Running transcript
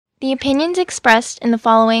The opinions expressed in the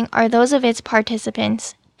following are those of its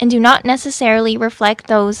participants and do not necessarily reflect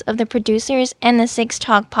those of the producers and the Six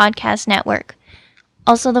Talk Podcast Network.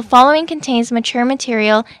 Also, the following contains mature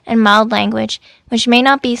material and mild language, which may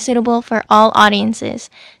not be suitable for all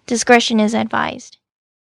audiences. Discretion is advised.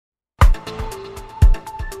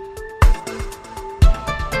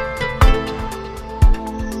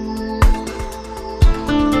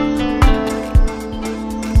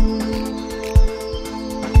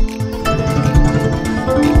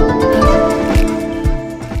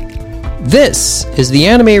 This is the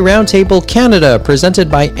Anime Roundtable Canada, presented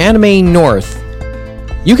by Anime North.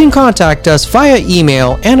 You can contact us via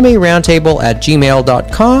email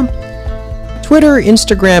animeroundtable@gmail.com, Twitter,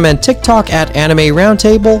 Instagram, and TikTok at Anime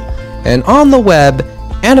Roundtable, and on the web,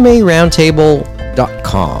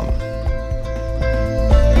 animeroundtable.com.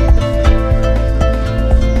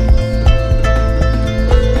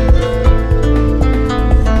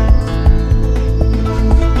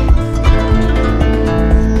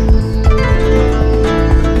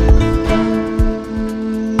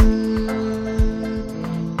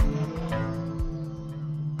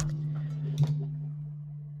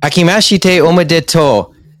 Akimashite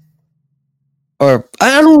omedetou. Or,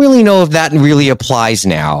 I don't really know if that really applies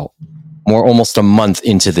now. More almost a month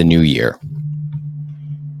into the new year.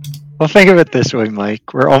 Well, think of it this way,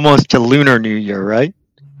 Mike. We're almost to Lunar New Year, right?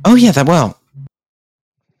 Oh, yeah,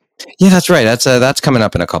 yeah, that's right. That's coming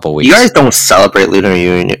up in a couple weeks. You guys don't celebrate Lunar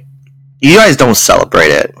New Year. You guys don't celebrate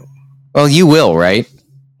it. Well, you will, right?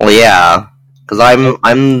 Well, yeah. Because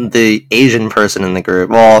I'm the Asian person in the group.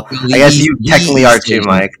 Well, I guess you technically are too,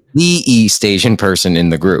 Mike. The East Asian person in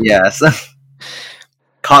the group. Yes.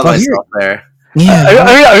 Caught myself there. Yeah.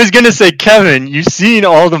 I was going to say, Kevin, you've seen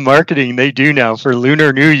all the marketing they do now for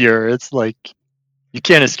Lunar New Year. It's like, you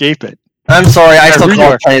can't escape it. I'm sorry, I still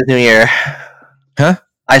call it Chinese New Year. Huh?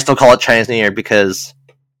 I still call it Chinese New Year because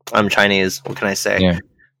I'm Chinese. What can I say? Yeah.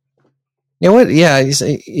 You know what? Yeah,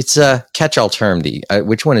 it's a catch-all term.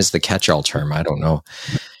 Which one is the catch-all term? I don't know.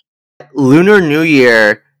 Lunar New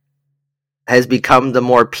Year has become the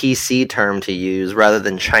more PC term to use rather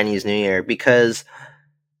than Chinese New Year because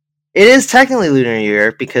it is technically Lunar New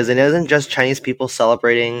Year because it isn't just Chinese people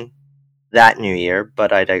celebrating that New Year,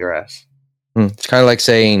 but I digress. It's kind of like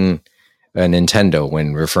saying Nintendo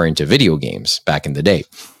when referring to video games back in the day.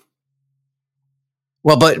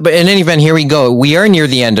 Well, but in any event, here we go. We are near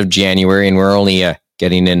the end of January, and we're only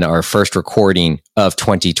getting in our first recording of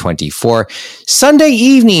 2024. Sunday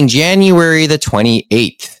evening, January the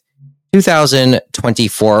 28th,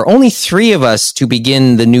 2024. Only three of us to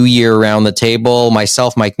begin the new year around the table.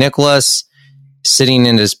 Myself, Mike Nicholas, sitting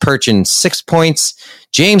in his perch in 6 points.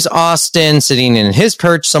 James Austin, sitting in his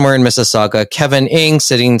perch somewhere in Mississauga. Kevin Ng,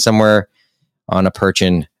 sitting somewhere on a perch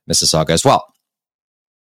in Mississauga as well.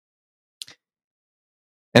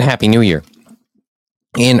 And Happy New Year.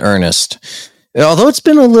 In earnest. Although it's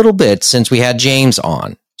been a little bit since we had James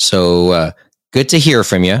on. So good to hear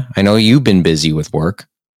from you. I know you've been busy with work.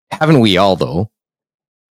 Haven't we all, though?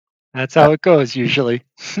 That's how it goes, usually.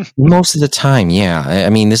 Most of the time, yeah. I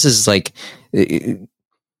mean, this is like...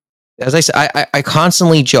 As I said, I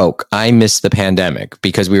constantly joke I miss the pandemic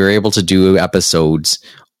because we were able to do episodes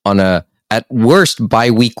on a, at worst,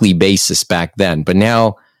 bi-weekly basis back then. But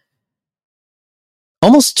now...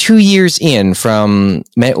 almost 2 years in from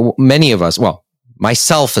many of us, well,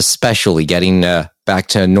 myself especially, getting back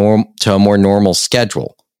to a more normal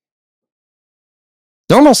schedule.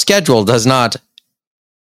 Normal schedule does not,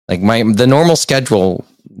 the normal schedule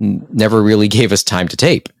never really gave us time to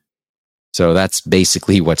tape. So that's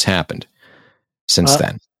basically what's happened since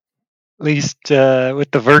then. At least with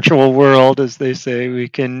the virtual world, as they say, we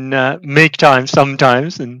can make time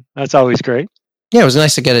sometimes, and that's always great. Yeah, it was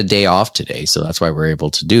nice to get a day off today, so that's why we're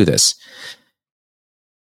able to do this.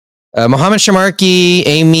 Mohammed Shamarki,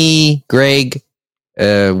 Amy, Greg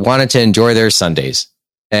wanted to enjoy their Sundays.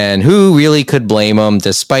 And who really could blame them,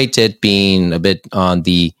 despite it being a bit on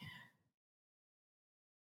the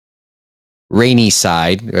rainy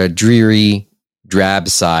side, dreary, drab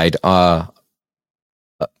side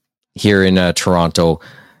here in Toronto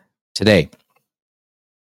today.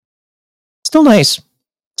 Still nice.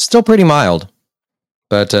 Still pretty mild.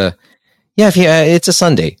 But yeah, it's a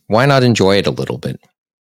Sunday. Why not enjoy it a little bit?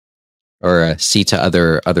 Or see to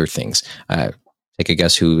other things. Take a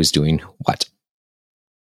guess who is doing what.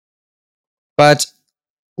 But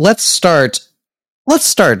let's start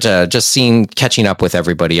just catching up with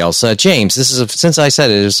everybody else. James, this is since I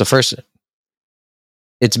said it is the first.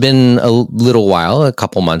 It's been a little while, a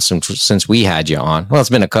couple months since we had you on. Well, it's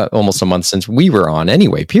been almost a month since we were on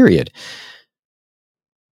anyway, period.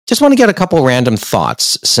 just want to get a couple random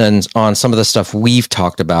thoughts on some of the stuff we've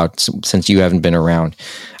talked about since you haven't been around.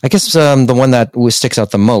 I guess the one that sticks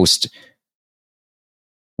out the most,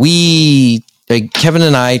 Kevin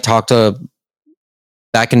and I talked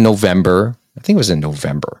back in November, I think it was in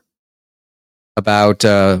November, about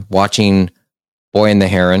watching Boy and the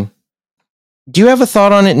Heron. Do you have a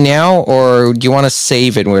thought on it now, or do you want to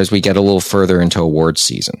save it as we get a little further into awards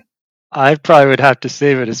season? I probably would have to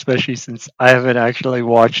save it, especially since I haven't actually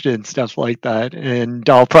watched it and stuff like that. And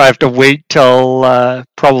I'll probably have to wait till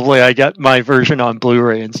probably I get my version on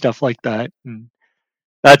Blu-ray and stuff like that. And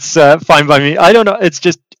that's fine by me. I don't know. It's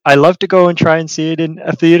just I love to go and try and see it in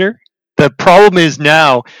a theater. The problem is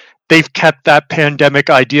now they've kept that pandemic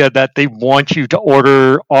idea that they want you to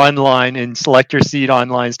order online and select your seat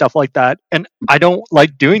online, stuff like that. And I don't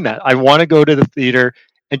like doing that. I want to go to the theater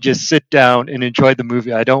and just sit down and enjoy the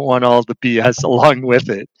movie. I don't want all the BS along with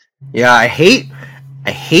it. Yeah, I hate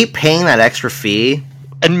paying that extra fee.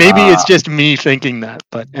 And maybe it's just me thinking that,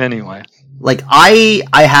 but anyway. Like I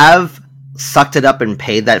have sucked it up and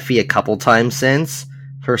paid that fee a couple times since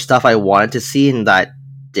for stuff I wanted to see and that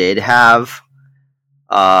did have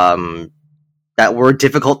that were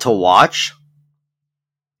difficult to watch.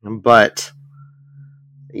 But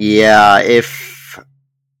yeah, if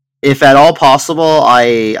at all possible,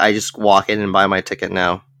 I just walk in and buy my ticket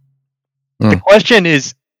now. The question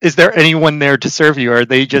is there anyone there to serve you? Or are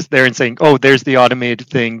they just there and saying, "Oh, there's the automated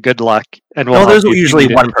thing. Good luck." And there's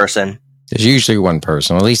usually one person. There's usually one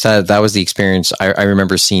person. At least that was the experience. I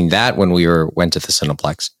remember seeing that when we went to the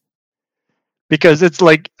Cineplex. Because it's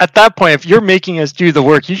like at that point, if you're making us do the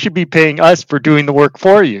work, you should be paying us for doing the work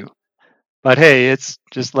for you. But hey, it's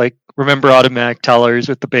just like, remember automatic tellers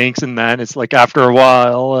with the banks and that. It's like after a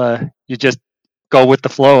while, you just go with the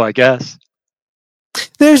flow, I guess.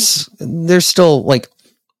 There's still like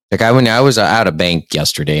I was out of bank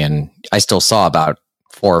yesterday, and I still saw about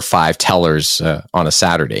 4 or 5 tellers on a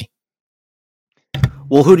Saturday.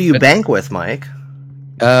 Well, who do you bank with, Mike?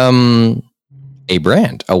 A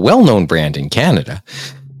brand, a well-known brand in Canada.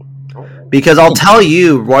 Because I'll tell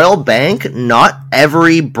you, Royal Bank, not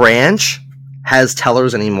every branch has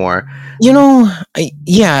tellers anymore. You know,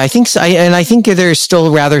 I think so. I think they're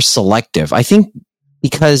still rather selective. I think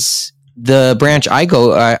because the branch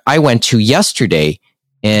I went to yesterday,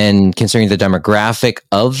 and considering the demographic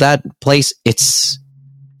of that place, it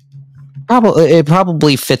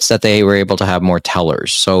probably fits that they were able to have more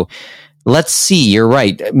tellers. So let's see. You're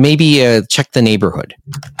right. Maybe check the neighborhood.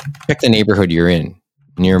 Check the neighborhood you're in.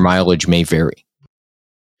 And your mileage may vary.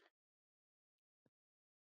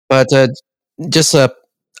 But just a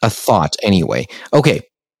thought anyway. Okay.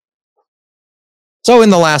 So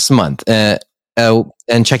in the last month, and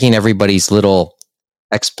checking everybody's little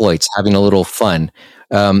exploits, having a little fun,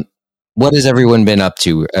 what has everyone been up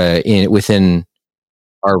to within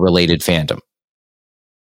our related fandom?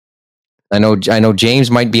 I know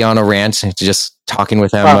James might be on a rant, just talking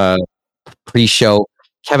with him pre-show.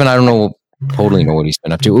 Kevin, I don't totally know what he's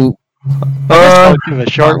been up to. Ooh. I'll give a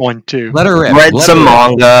short one too. Let her rip. Read some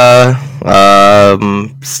manga.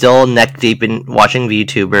 Still neck deep in watching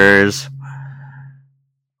VTubers.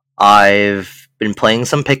 I've been playing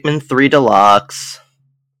some Pikmin 3 Deluxe.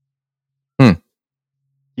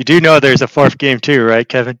 You do know there's a 4th game too, right,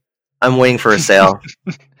 Kevin? I'm waiting for a sale.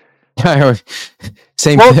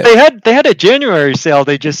 Same. Well, they had a January sale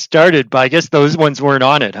they just started, but I guess those ones weren't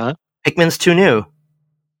on it, huh? Pikmin's too new.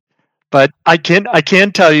 But I can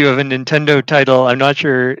tell you of a Nintendo title. I'm not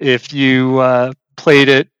sure if you played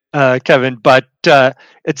it, Kevin, but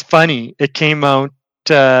it's funny. It came out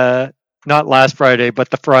not last Friday, but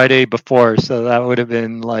the Friday before, so that would have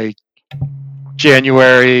been like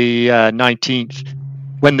January 19th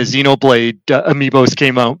when the Xenoblade amiibos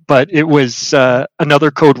came out. But it was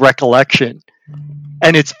another Code Recollection.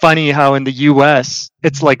 And it's funny how in the US,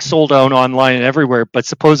 it's like sold out online and everywhere, but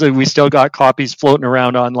supposedly we still got copies floating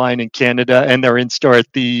around online in Canada, and they're in store at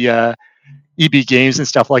the EB Games and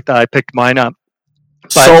stuff like that. I picked mine up.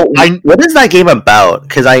 But what is that game about?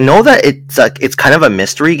 Because I know that it's kind of a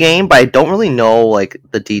mystery game, but I don't really know like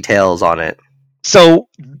the details on it. So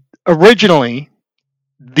originally,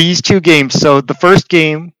 these 2 games. So the first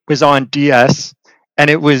game was on DS. And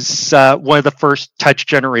it was one of the first touch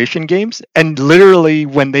generation games. And literally,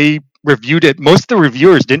 when they reviewed it, most of the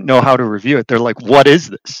reviewers didn't know how to review it. They're like, "What is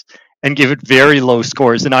this?" And give it very low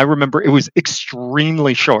scores. And I remember it was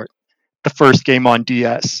extremely short, the first game on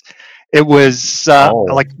DS. It was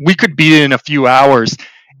like we could beat it in a few hours.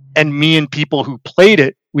 and me and people who played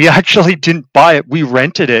it, we actually didn't buy it. We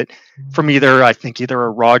rented it from either a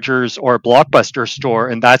Rogers or a Blockbuster store,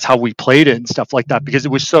 and that's how we played it and stuff like that, because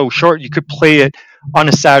it was so short. You could play it on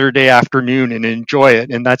a Saturday afternoon and enjoy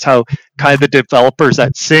it, and that's how kind of the developers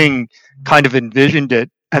at Sing kind of envisioned it.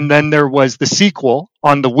 And then there was the sequel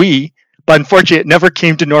on the Wii, but unfortunately it never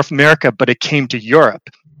came to North America, but it came to Europe.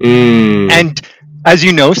 And as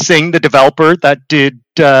you know, Sing, the developer that did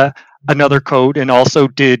Another Code and also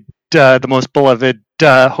did the most beloved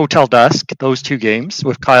Hotel Dusk, those two games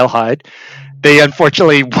with Kyle Hyde, they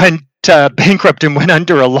unfortunately went bankrupt and went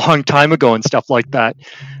under a long time ago and stuff like that.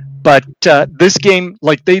 But this game,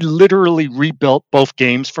 like, they literally rebuilt both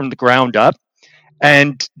games from the ground up.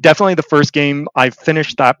 And definitely the first game, I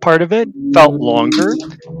finished that part of it, felt longer.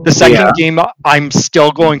 The second game, I'm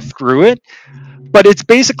still going through it. But it's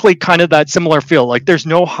basically kind of that similar feel. Like, there's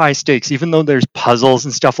no high stakes, even though there's puzzles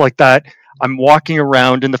and stuff like that. I'm walking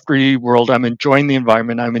around in the 3D world. I'm enjoying the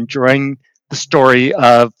environment. I'm enjoying the story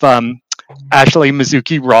of Ashley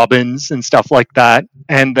Mizuki Robbins and stuff like that.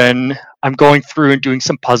 And then I'm going through and doing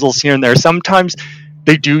some puzzles here and there. Sometimes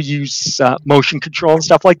they do use motion control and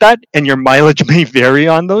stuff like that, and your mileage may vary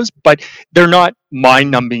on those, but they're not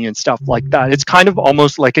mind-numbing and stuff like that. It's kind of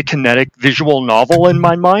almost like a kinetic visual novel in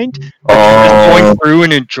my mind. You're just going through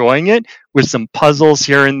and enjoying it with some puzzles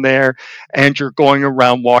here and there, and you're going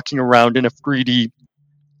around, walking around in a 3D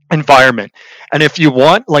environment. And if you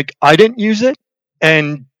want, like, I didn't use it,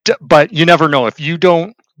 but you never know. If you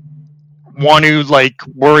don't want to like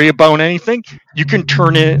worry about anything, you can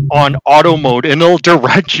turn it on auto mode and it'll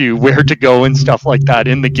direct you where to go and stuff like that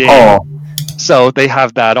in the game. So they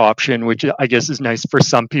have that option, which I guess is nice for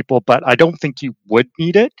some people, but I don't think you would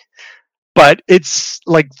need it. But it's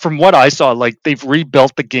like, from what I saw, like, they've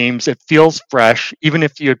rebuilt the games. It feels fresh, even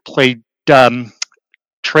if you had played the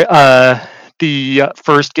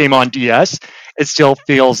first game on DS. It still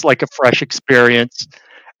feels like a fresh experience.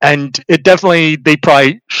 And it definitely, they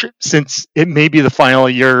probably, since it may be the final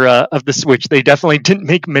year of the Switch, they definitely didn't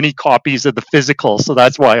make many copies of the physical, so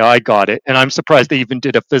that's why I got it. And I'm surprised they even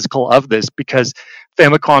did a physical of this, because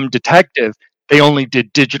Famicom Detective, they only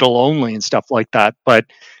did digital only and stuff like that. But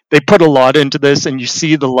they put a lot into this, and you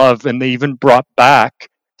see the love, and they even brought back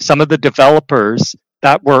some of the developers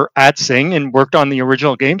that were at Sing and worked on the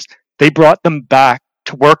original games. They brought them back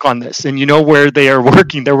to work on this. And you know where they are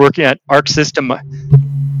working? They're working at Arc System.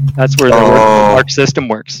 That's where Arc System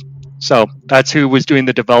works. So that's who was doing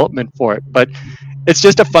the development for it. But it's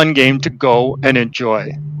just a fun game to go and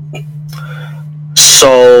enjoy.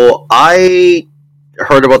 So I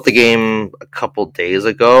heard about the game a couple days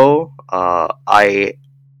ago. I've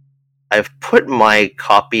put my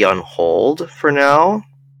copy on hold for now.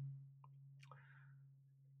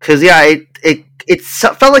 Because, it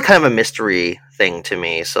felt like kind of a mystery thing to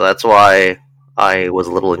me. So that's why I was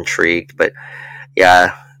a little intrigued. But,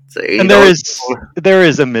 yeah. And there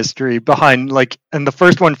is a mystery behind, like, and the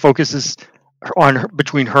first one focuses on her,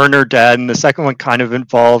 between her and her dad, and the second one kind of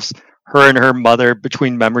involves her and her mother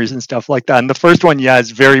between memories and stuff like that. And the first one,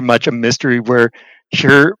 is very much a mystery where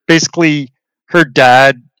basically her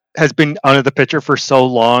dad has been out of the picture for so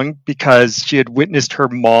long because she had witnessed her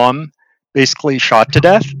mom basically shot to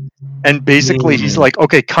death. And basically he's like,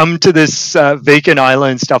 okay, come to this vacant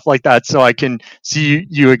island and stuff like that so I can see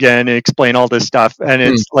you again and explain all this stuff. And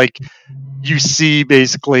it's like, you see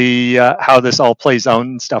basically how this all plays out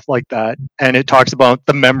and stuff like that. And it talks about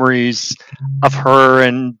the memories of her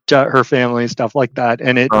and her family and stuff like that.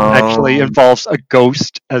 And it actually involves a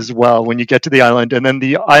ghost as well when you get to the island. And then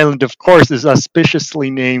the island, of course, is auspiciously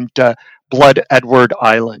named Blood Edward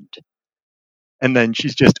Island. And then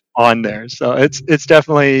she's just on there. So it's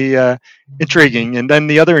definitely intriguing. And then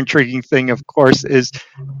the other intriguing thing, of course, is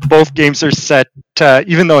both games are set,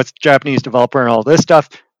 even though it's a Japanese developer and all this stuff,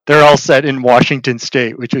 they're all set in Washington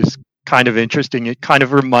State, which is kind of interesting. It kind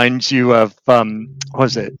of reminds you of,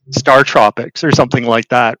 Star Tropics or something like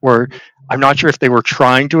that, where I'm not sure if they were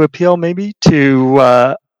trying to appeal maybe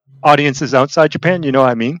to audiences outside Japan, you know what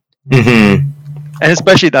I mean? Mm-hmm. And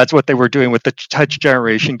especially that's what they were doing with the Touch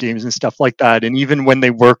Generation games and stuff like that. And even when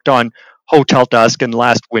they worked on Hotel Dusk and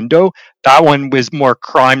Last Window, that one was more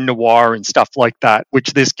crime noir and stuff like that,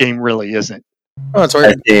 which this game really isn't. Oh, it's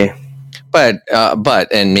weird. But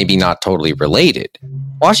and maybe not totally related.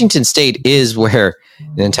 Washington State is where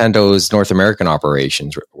Nintendo's North American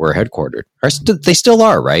operations were headquartered. They still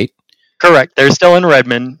are, right? Correct. They're still in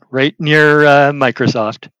Redmond, right near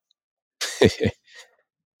Microsoft.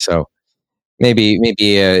 So maybe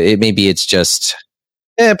it's just,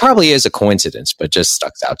 it probably is a coincidence, but just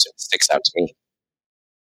sticks out to me.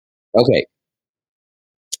 Okay,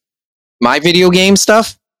 my video game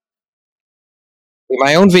stuff.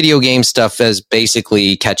 my own video game stuff is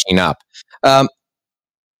basically catching up. At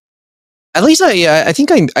least I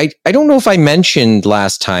think I don't know if I mentioned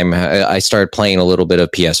last time I started playing a little bit of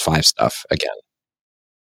PS5 stuff again.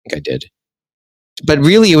 I think I did. But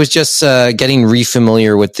really, it was just getting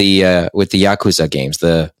refamiliar with the Yakuza games,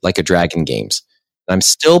 the Like a Dragon games. I'm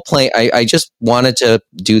still playing. I just wanted to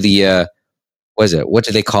do the what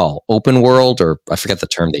do they call open world, or I forget the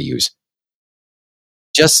term they use.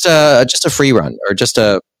 Just a free run, or just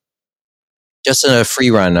a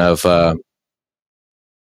free run of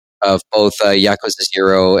both Yakuza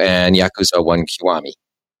 0 and Yakuza 1 Kiwami.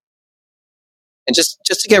 And just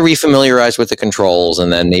to get refamiliarized with the controls,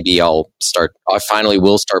 and then maybe I finally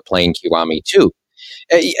will start playing Kiwami 2.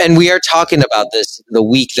 And we are talking about this the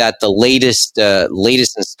week that the latest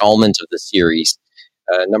installment of the series,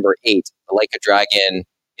 number 8, Like a Dragon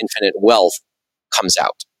Infinite Wealth, comes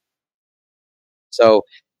out. So,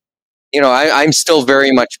 I'm still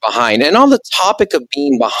very much behind. And on the topic of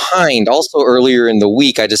being behind, also earlier in the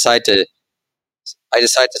week, I decided to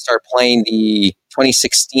start playing the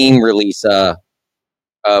 2016 release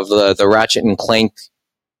of the Ratchet and Clank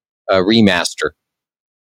remaster,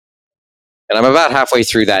 and I'm about halfway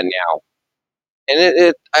through that now.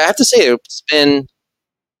 And I have to say,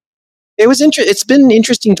 it's been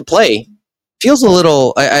interesting to play. Feels a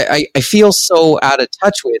little. I feel so out of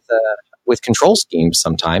touch with control schemes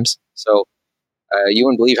sometimes. So you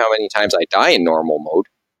wouldn't believe how many times I die in normal mode.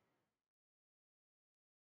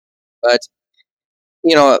 But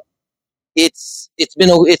it's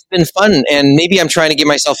been fun, and maybe I'm trying to give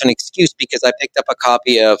myself an excuse because I picked up a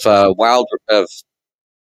copy of Wild Rift.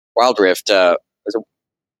 What's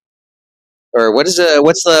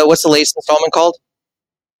the latest installment called?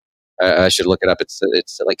 I should look it up. It's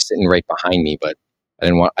like sitting right behind me, but I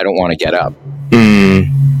don't want to get up.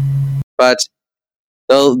 But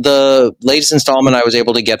the latest installment I was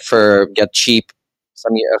able to get cheap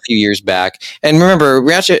a few years back. And remember,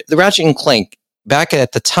 the Ratchet and Clank back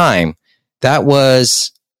at the time, that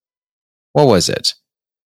was, what was it?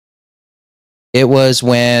 It was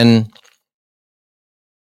when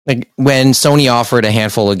Sony offered a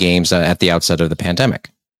handful of games at the outset of the pandemic,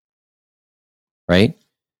 right?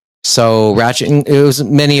 So it was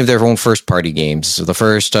many of their own first party games. So the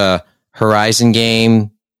first Horizon game,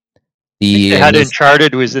 they had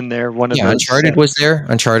Uncharted was in there. Uncharted was there.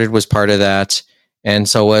 Uncharted was part of that, and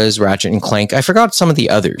so was Ratchet and Clank. I forgot some of the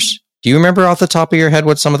others. Do you remember off the top of your head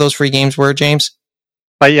what some of those free games were, James?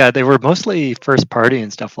 But yeah, they were mostly first party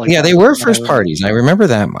and stuff like that. Yeah, they were first parties. I remember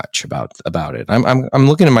that much about it. I'm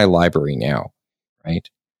looking at my library now, right?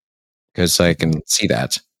 Because I can see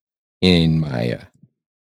that in my.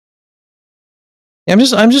 I'm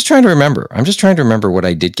just trying to remember. I'm just trying to remember what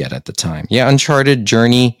I did get at the time. Yeah, Uncharted,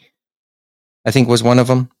 Journey, I think was one of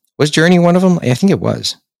them. Was Journey one of them? I think it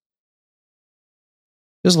was.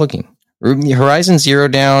 Just looking. Horizon Zero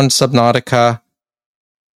Dawn, Subnautica,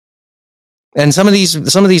 and some of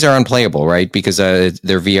these are unplayable, right? Because they're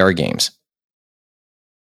VR games.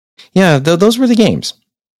 Yeah, those were the games.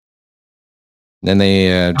 Then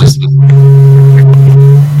they just.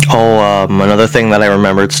 Another thing that I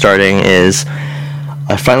remembered starting is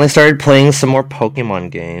I finally started playing some more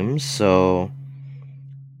Pokemon games. So,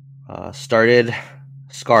 started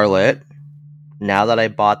Scarlet. Now that I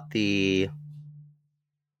bought the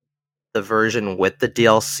version with the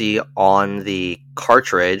DLC on the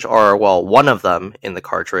cartridge, or one of them in the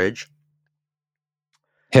cartridge.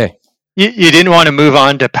 Hey, you didn't want to move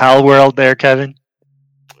on to Pal World there, Kevin?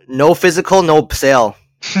 No physical, no sale.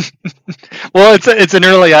 Well, it's an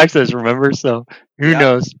early access, remember? So who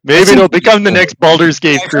knows? Maybe it'll become the next Baldur's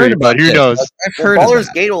Gate 3, but who knows? Baldur's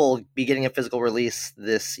Gate will be getting a physical release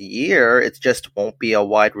this year. It just won't be a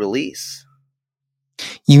wide release.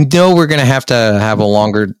 We're going to have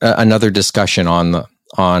another discussion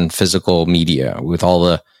on physical media with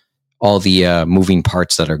all the moving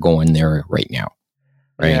parts that are going there right now.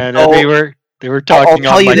 Right? Yeah, they were talking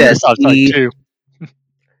on Microsoft side too.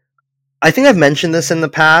 I think I've mentioned this in the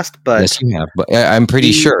past, but yes, you have. But I'm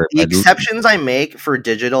pretty sure the exceptions I make for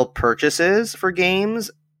digital purchases for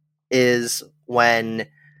games is when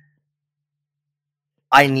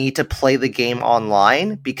I need to play the game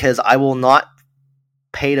online, because I will not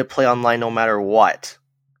pay to play online no matter what.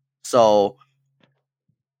 So,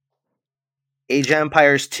 Age of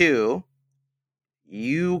Empires 2,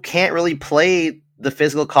 you can't really play the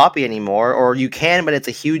physical copy anymore, or you can, but it's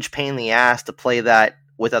a huge pain in the ass to play that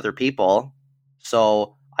with other people.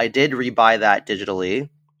 So I did rebuy that digitally.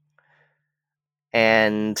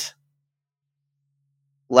 And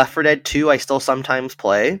Left 4 Dead 2 I still sometimes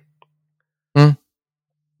play.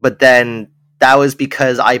 But then that was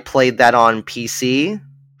because I played that on PC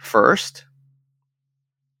first.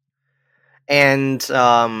 And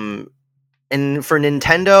for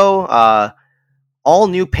Nintendo, all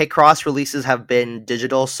new Picross releases have been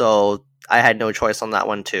digital, so I had no choice on that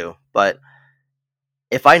one too. But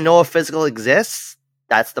if I know a physical exists,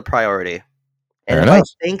 that's the priority. And Fair if enough. I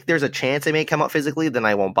think there's a chance it may come out physically, then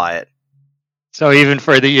I won't buy it. So even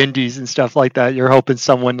for the indies and stuff like that, you're hoping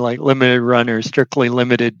someone like Limited Run or Strictly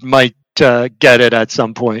Limited might get it at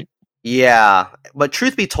some point. Yeah, but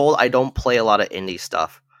truth be told, I don't play a lot of indie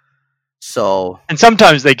stuff. So, And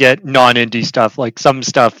sometimes they get non-indie stuff, like some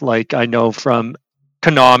stuff like I know from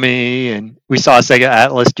Konami, and we saw Sega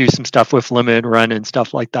Atlas do some stuff with Limited Run and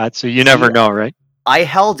stuff like that. So you never know, right? I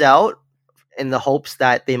held out in the hopes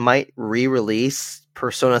that they might re-release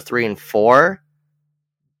Persona 3 and 4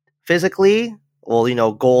 physically.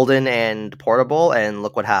 Well, golden and portable, and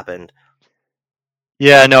look what happened.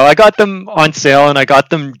 Yeah, no, I got them on sale and I got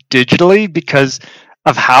them digitally because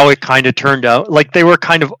of how it kind of turned out. Like they were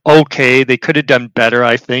kind of okay. They could have done better,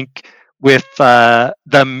 I think, with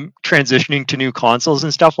them transitioning to new consoles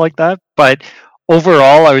and stuff like that. But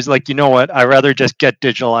overall, I was like, you know what? I'd rather just get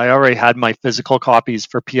digital. I already had my physical copies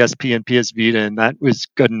for PSP and PS Vita, and that was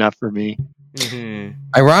good enough for me. Mm-hmm.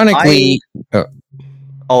 Ironically,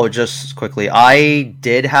 Just quickly, I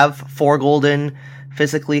did have 4 golden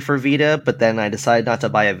physically for Vita, but then I decided not to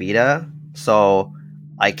buy a Vita, so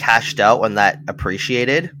I cashed out when that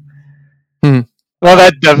appreciated. Well,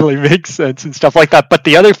 that definitely makes sense and stuff like that. But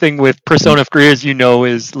the other thing with Persona 3, as you know,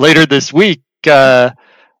 is later this week,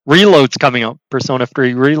 Reload's coming out. Persona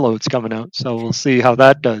 3 Reload's coming out, so we'll see how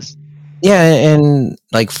that does. yeah, and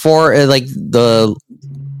like the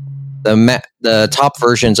top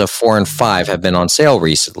versions of 4 and 5 have been on sale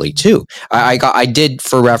recently too. I did,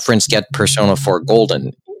 for reference, get Persona 4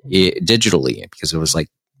 Golden digitally because it was like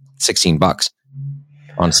 $16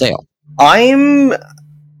 on sale. I'm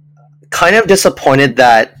kind of disappointed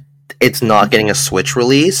that it's not getting a Switch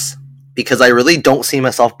release because I really don't see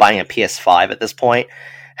myself buying a PS5 at this point.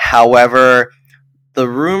 However, the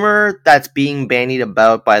rumor that's being bandied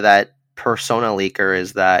about by that Persona leaker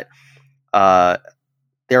is that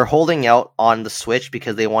they're holding out on the Switch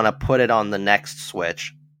because they want to put it on the next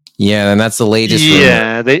Switch. Yeah, and that's the latest rumor.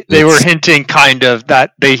 Yeah, they were hinting kind of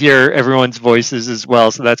that they hear everyone's voices as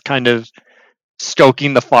well, so that's kind of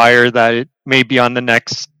stoking the fire that it may be on the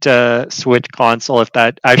next Switch console if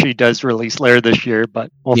that actually does release later this year,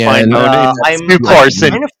 but we'll find out in due course. I'm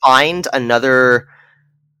trying to find another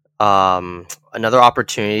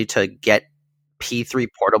opportunity to get P3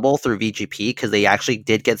 Portable through VGP because they actually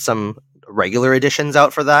did get some regular editions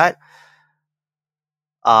out for that.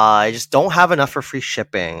 I just don't have enough for free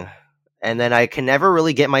shipping, and then I can never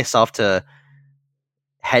really get myself to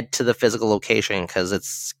head to the physical location because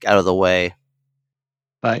it's out of the way.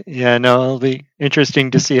 But yeah, no, it'll be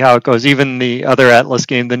interesting to see how it goes. Even the other Atlas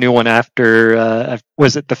game, the new one after,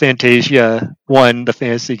 was it the Fantasia one, the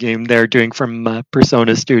fantasy game they're doing from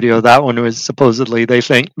Persona Studio? That one was supposedly, they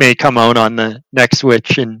think, may come out on the next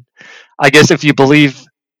Switch. And I guess if you believe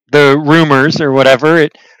the rumors or whatever,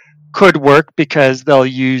 it could work because they'll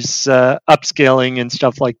use upscaling and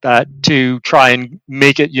stuff like that to try and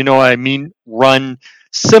make it, run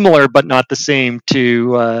similar but not the same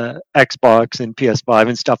to Xbox and PS5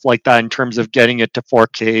 and stuff like that in terms of getting it to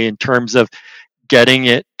 4K, in terms of getting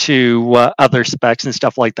it to other specs and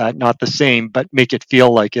stuff like that. Not the same, but make it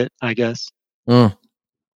feel like it, I guess. Who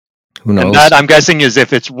knows? And that, I'm guessing, is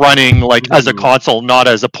if it's running like as a console, not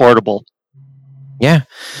as a portable. Yeah.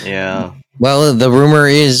 Yeah. Well, the rumor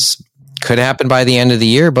is could happen by the end of the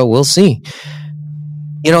year, but we'll see.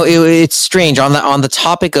 It's strange on the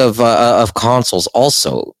topic of consoles.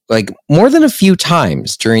 Also, like more than a few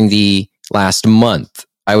times during the last month,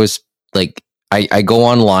 I was like, I go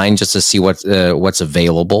online just to see what's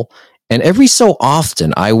available, and every so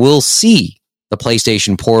often I will see the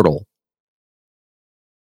PlayStation Portal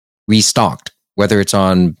restocked, whether it's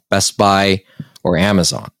on Best Buy or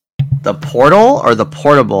Amazon. The Portal or the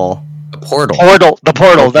Portable? The Portal. The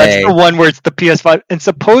Portal. Okay. That's the one where it's the PS5, and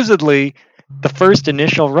supposedly the first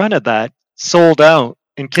initial run of that sold out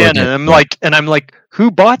in Canada. And I'm like,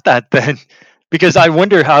 who bought that then? Because I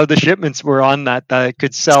wonder how the shipments were on that it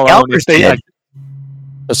could sell out. If they,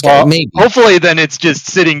 maybe. Hopefully, then it's just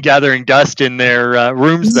sitting gathering dust in their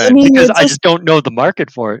rooms then, because I just don't know the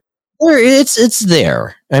market for it. It's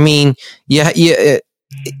there. I mean,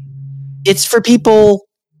 it's for people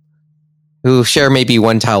who share maybe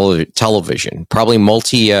one television, probably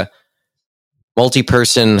multi-person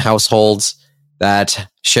households that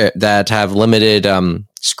have limited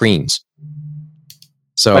screens.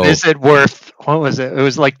 So, but is it worth what was it? It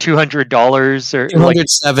was like $200 or like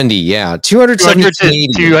 270, yeah. 270 200 to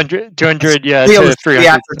Canadian. 200, yeah, It to was 300.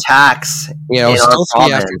 after tax. You know, in our still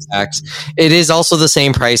free after province. tax. It is also the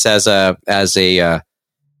same price as a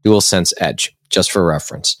DualSense Edge, just for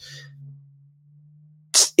reference.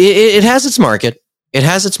 It has its market. It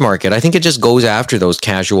has its market. I think it just goes after those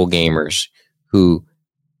casual gamers who,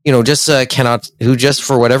 you know, just who just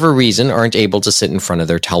for whatever reason aren't able to sit in front of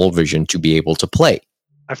their television to be able to play.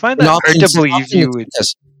 I find that hard to believe you would.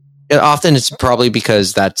 Often it's probably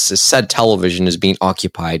because that said television is being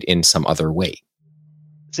occupied in some other way.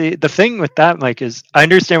 See, the thing with that, Mike, is I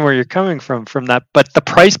understand where you're coming from that, but the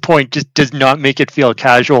price point just does not make it feel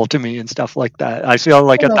casual to me and stuff like that. I feel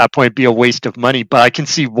like at that point it'd be a waste of money, but I can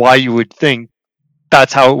see why you would think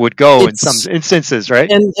that's how it would go in some instances, right?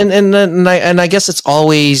 And I guess it's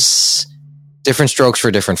always different strokes for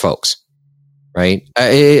different folks, right?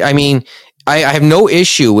 I mean, I have no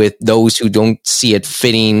issue with those who don't see it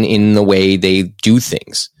fitting in the way they do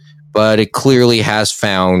things, but it clearly has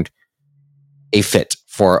found a fit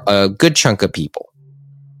for a good chunk of people.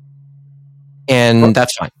 And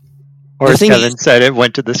that's fine. Or as Kevin said, it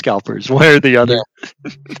went to the scalpers, one or the other.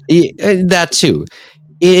 Yeah, that too.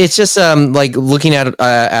 It's just like looking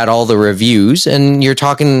at all the reviews, and you're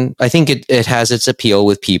talking, I think it has its appeal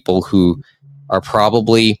with people who are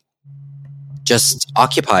probably just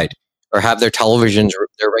occupied or have their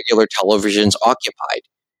regular televisions occupied.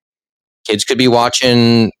 Kids could be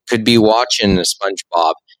watching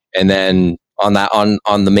SpongeBob, and then on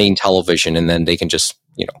the main television, and then they can just,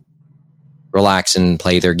 you know, relax and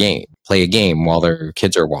play a game while their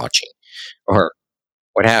kids are watching, or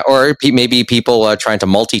maybe people trying to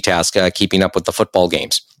multitask, keeping up with the football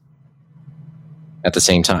games at the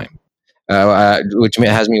same time, which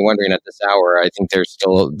has me wondering at this hour. I think there's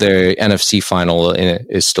still the NFC final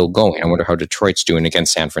is still going. I wonder how Detroit's doing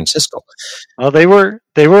against San Francisco. Well, they were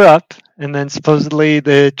up, and then supposedly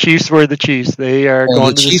the Chiefs were the Chiefs. They are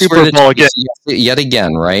going to the Super Bowl again. Yet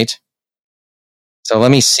again, right? So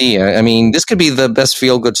let me see. I mean, this could be the best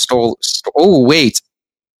feel-good story. Oh, wait.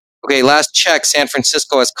 Okay, last check, San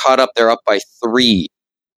Francisco has caught up. They're up by 3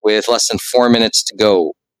 with less than 4 minutes to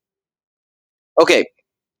go. Okay.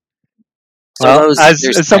 So well,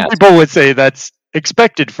 as some people would say, that's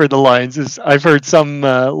expected for the Lions. I've heard some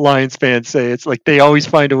Lions fans say it's like they always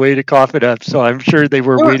find a way to cough it up. So I'm sure they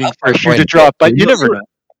were waiting for a shoe to drop, but you never know.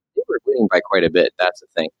 They were winning by quite a bit. That's the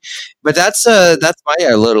thing. But that's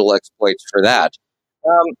my little exploits for that.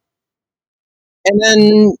 And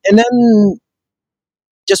then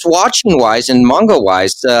just watching wise and manga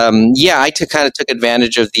wise, I kind of took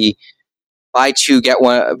advantage of the buy 2 get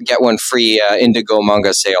one free Indigo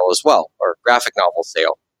manga sale as well, or graphic novel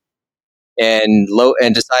sale, and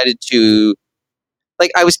decided to, like,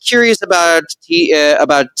 I was curious about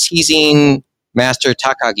teasing Master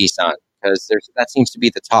Takagi-san, because that seems to be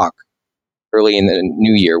the talk early in the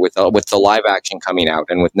new year with the live action coming out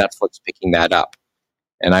and with Netflix picking that up.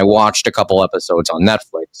 And I watched a couple episodes on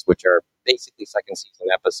Netflix, which are basically second season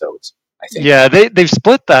episodes, I think. Yeah, they've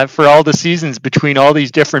split that for all the seasons between all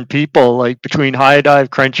these different people, like between High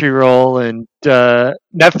Dive, Crunchyroll, and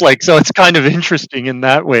Netflix. So it's kind of interesting in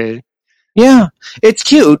that way. Yeah, it's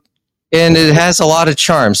cute, and it has a lot of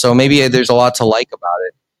charm. So maybe there's a lot to like about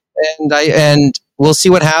it. And we'll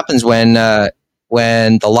see what happens when the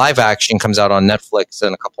live action comes out on Netflix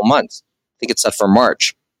in a couple months. I think it's set for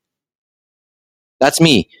March. That's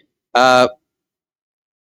me. But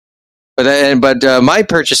my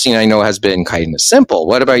purchasing, I know, has been kind of simple.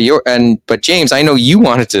 What about but James, I know you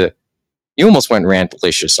almost went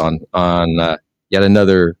rantlicious on yet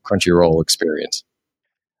another Crunchyroll experience.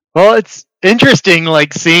 Well, it's interesting,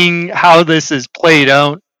 like, seeing how this is played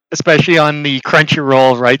out, especially on the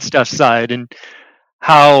Crunchyroll Right Stuff side, and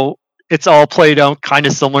how it's all played out kind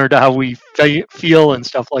of similar to how we feel and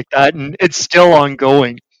stuff like that. And it's still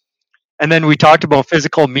ongoing. And then we talked about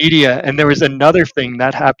physical media, and there was another thing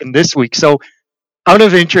that happened this week. So, out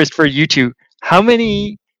of interest for you two, how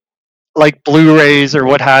many, like, Blu-rays or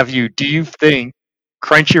what have you, do you think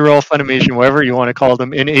Crunchyroll, Funimation, whatever you want to call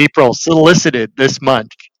them, in April solicited this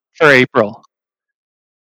month for April?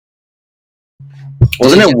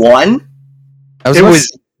 Wasn't it 1?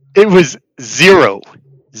 It was 0.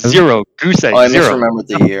 Zero. Goose egg. I Zero. misremembered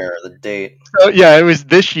the year, the date. So, yeah, it was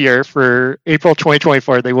this year for April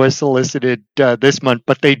 2024. They was solicited this month,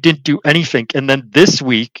 but they didn't do anything. And then this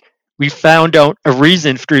week, we found out a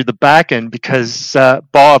reason through the back end, because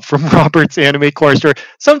Bob from Robert's Anime Corner Store,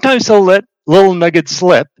 sometimes he'll let little nuggets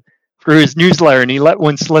slip through his newsletter, and he let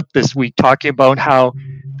one slip this week talking about how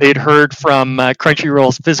they'd heard from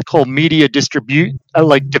Crunchyroll's physical media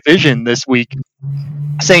division this week,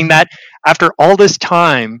 saying that after all this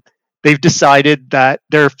time, they've decided that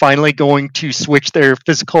they're finally going to switch their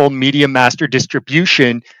physical media master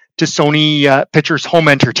distribution to Sony Pictures Home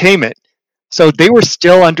Entertainment. So they were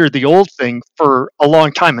still under the old thing for a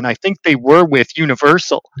long time, and I think they were with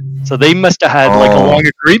Universal. So they must have had like a long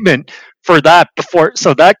agreement for that before.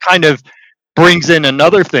 So that kind of brings in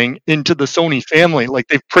another thing into the Sony family. Like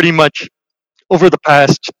they've pretty much over the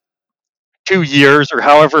past 2 years or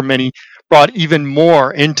however many brought even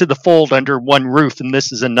more into the fold under one roof, and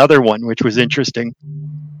this is another one, which was interesting.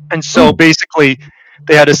 And so basically,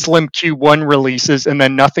 they had a slim Q1 releases and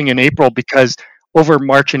then nothing in April because over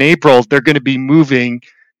March and April, they're going to be moving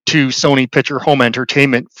to Sony Picture Home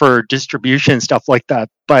Entertainment for distribution and stuff like that.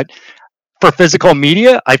 But for physical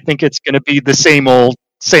media, I think it's going to be the same old,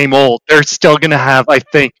 same old. They're still going to have, I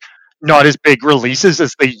think, not as big releases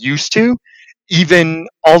as they used to. Even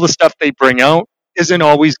all the stuff they bring out isn't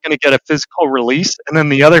always going to get a physical release. And then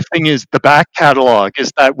the other thing is the back catalog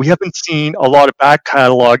is that we haven't seen a lot of back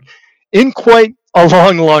catalog in quite a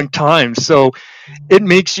long time. So it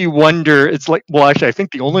makes you wonder. It's like, well, actually, I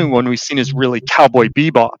think the only one we've seen is really Cowboy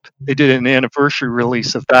Bebop. They did an anniversary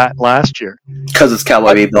release of that last year. Because it's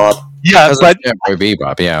Cowboy Bebop. Yeah, but Cowboy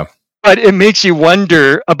Bebop, yeah. But it makes you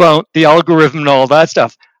wonder about the algorithm and all that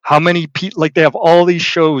stuff. How many people, like they have all these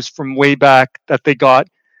shows from way back that they got,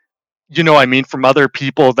 you know, I mean, from other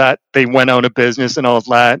people that they went out of business and all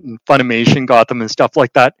that, and Funimation got them and stuff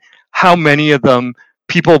like that. How many of them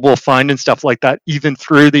people will find and stuff like that, even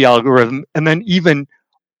through the algorithm? And then even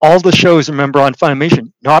all the shows, remember, on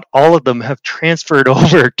Funimation, not all of them have transferred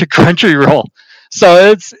over to Crunchyroll.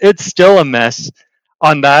 So it's still a mess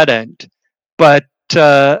on that end. But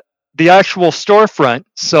the actual storefront,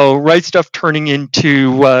 so Right Stuff turning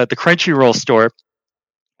into the Crunchyroll store,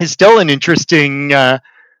 is still an interesting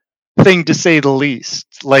thing to say the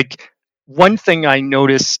least. Like, one thing I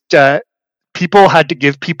noticed, people had to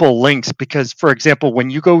give people links because, for example, when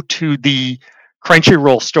you go to the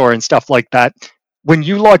Crunchyroll store and stuff like that, when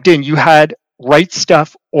you logged in, you had Right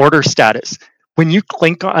Stuff order status. When you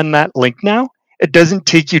click on that link now, it doesn't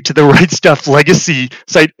take you to the Right Stuff Legacy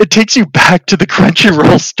site. It takes you back to the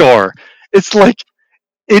Crunchyroll store. It's like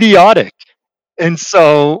idiotic. And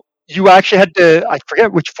so you actually had to, I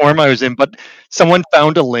forget which form I was in, but someone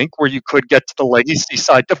found a link where you could get to the Legacy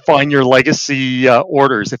side to find your Legacy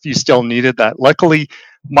orders if you still needed that. Luckily,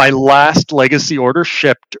 my last Legacy order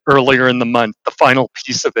shipped earlier in the month, the final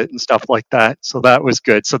piece of it and stuff like that. So that was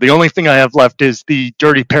good. So the only thing I have left is the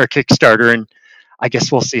Dirty Pair Kickstarter, and I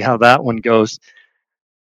guess we'll see how that one goes.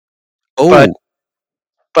 But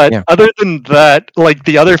yeah. Other than that, like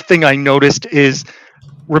the other thing I noticed is,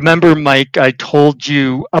 remember, Mike, I told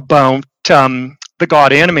you about the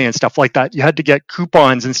God Anime and stuff like that. You had to get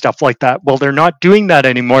coupons and stuff like that. Well, they're not doing that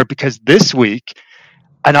anymore because this week,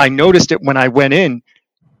 and I noticed it when I went in,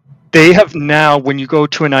 they have now, when you go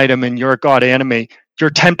to an item and you're a God Anime,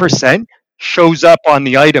 your 10% shows up on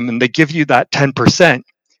the item and they give you that 10%.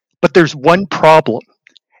 But there's one problem,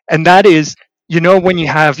 and that is, you know, when you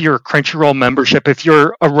have your Crunchyroll membership, if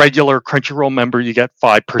you're a regular Crunchyroll member, you get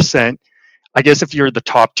 5%. I guess if you're the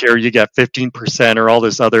top tier, you get 15% or all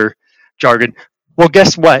this other jargon. Well,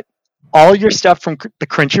 guess what? All your stuff from the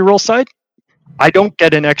Crunchyroll side, I don't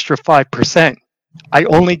get an extra 5%. I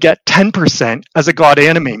only get 10% as a God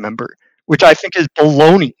Anime member, which I think is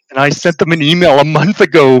baloney. And I sent them an email a month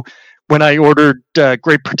ago when I ordered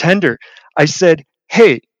Great Pretender. I said,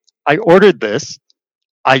 hey, I ordered this.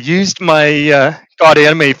 I used my God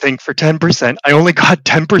Anime thing for 10%. I only got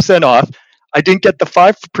 10% off. I didn't get the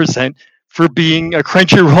 5% for being a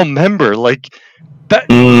Crunchyroll member. Like, that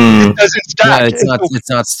it doesn't stack. Yeah, it's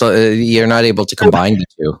not. You're not able to combine the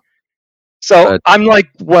two. So I'm like,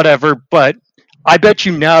 whatever. But I bet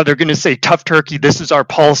you now they're going to say, tough turkey. This is our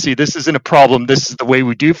policy. This isn't a problem. This is the way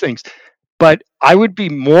we do things. But I would be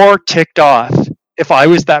more ticked off if I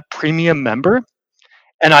was that premium member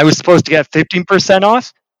and I was supposed to get 15%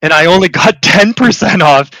 off, and I only got 10%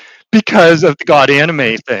 off because of the God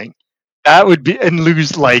Anime thing. That would be, and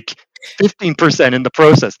lose like 15% in the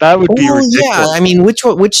process. That would be ridiculous. Yeah, I mean, which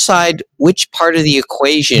part of the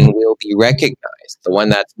equation will be recognized? The one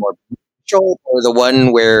that's more beneficial, or the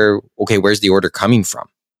one where, okay, where's the order coming from?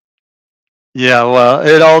 Yeah, well,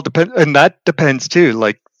 it all depends, and that depends too.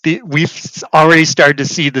 Like we've already started to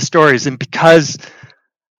see the stories, and because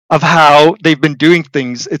of how they've been doing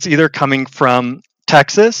things, it's either coming from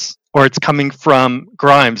Texas or it's coming from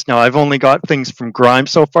Grimes. Now, I've only got things from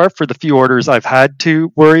Grimes so far for the few orders I've had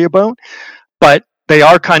to worry about, but they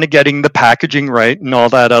are kind of getting the packaging right and all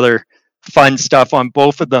that other fun stuff on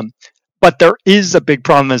both of them. But there is a big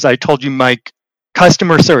problem, as I told you, Mike,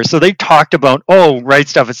 customer service. So they talked about, Right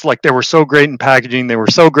Stuff. It's like they were so great in packaging, they were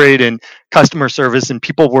so great in customer service, and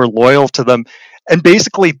people were loyal to them. And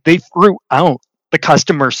basically, they threw out the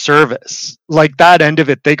customer service. Like that end of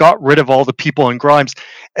it, they got rid of all the people in Grimes.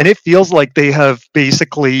 And it feels like they have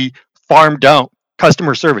basically farmed out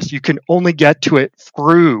customer service. You can only get to it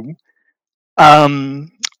through,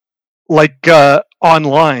 online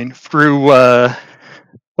through.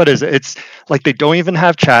 What is it? It's like they don't even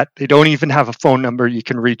have chat. They don't even have a phone number you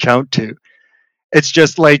can reach out to. It's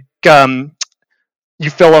just like you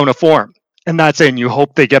fill out a form, and that's it. And you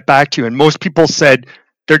hope they get back to you. And most people said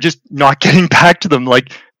they're just not getting back to them.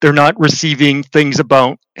 Like they're not receiving things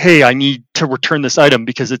about, hey, I need to return this item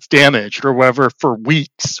because it's damaged or whatever for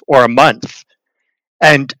weeks or a month.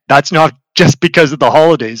 And that's not just because of the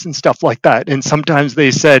holidays and stuff like that. And sometimes they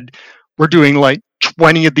said, we're doing like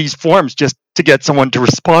 20 of these forms just to get someone to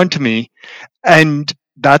respond to me. And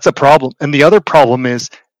that's a problem. And the other problem is,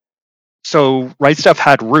 so Right Stuff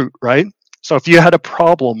had Root, right? So if you had a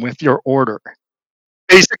problem with your order,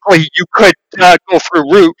 basically you could go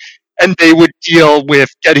through Root and they would deal with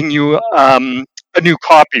getting you a new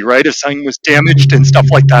copy, right? If something was damaged and stuff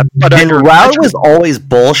like that. But and Route was always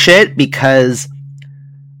bullshit because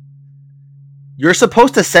you're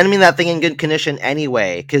supposed to send me that thing in good condition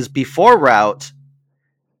anyway. Because before Route,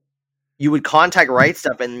 you would contact Right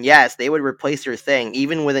Stuff, and yes, they would replace your thing,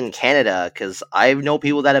 even within Canada, because I know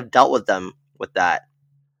people that have dealt with them with that.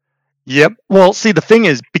 Yep. Well, see, the thing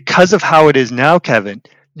is, because of how it is now, Kevin,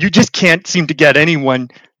 you just can't seem to get anyone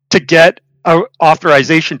to get an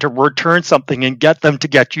authorization to return something and get them to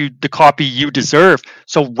get you the copy you deserve.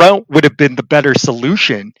 So Route would have been the better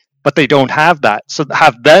solution, but they don't have that. So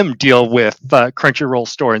have them deal with Crunchyroll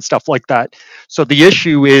Store and stuff like that. So the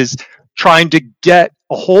issue is trying to get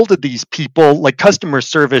a hold of these people. Like customer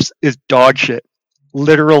service is dog shit,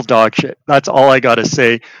 literal dog shit. That's all I got to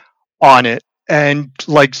say on it. And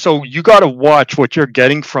like, so you got to watch what you're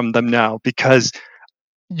getting from them now, because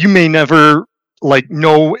you may never like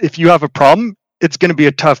know if you have a problem. It's going to be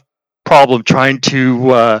a tough problem trying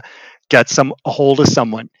to get a hold of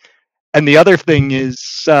someone. And the other thing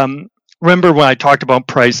is, remember when I talked about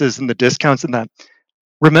prices and the discounts and that?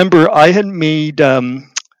 Remember, I had made,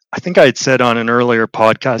 I think I had said on an earlier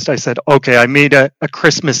podcast, I said, okay, I made a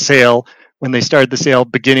Christmas sale when they started the sale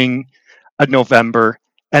beginning of November,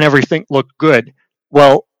 and everything looked good.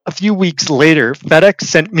 Well, a few weeks later, FedEx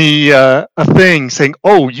sent me a thing saying,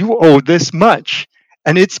 oh, you owe this much.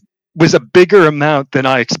 And it was a bigger amount than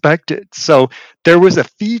I expected. So there was a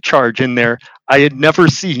fee charge in there I had never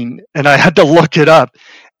seen, and I had to look it up.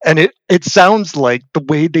 And it sounds like the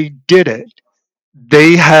way they did it,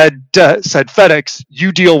 they had said, FedEx,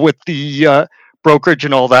 you deal with the brokerage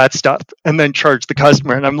and all that stuff, and then charge the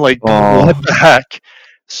customer. And I'm like, what the heck?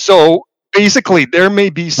 So basically, there may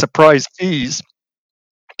be surprise fees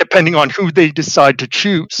depending on who they decide to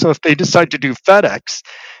choose. So if they decide to do FedEx,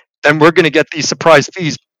 then we're going to get these surprise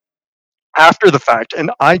fees after the fact. And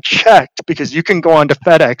I checked, because you can go on to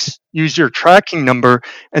FedEx, use your tracking number,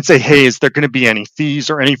 and say, hey, is there going to be any fees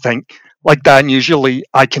or anything like that? And usually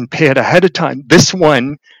I can pay it ahead of time. This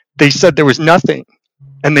one, they said there was nothing,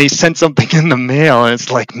 and they sent something in the mail, and it's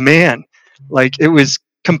like, man, like it was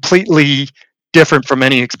completely different from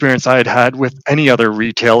any experience I had had with any other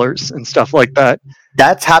retailers and stuff like that.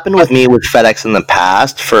 That's happened with me with FedEx in the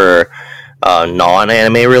past for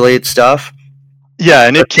non-anime related stuff. Yeah,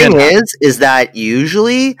 and the thing is that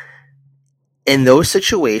usually in those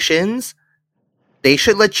situations, they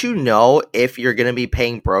should let you know if you're going to be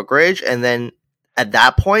paying brokerage, and then at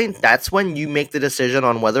that point, that's when you make the decision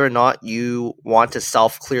on whether or not you want to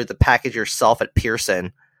self-clear the package yourself at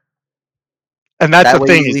Pearson. And that's the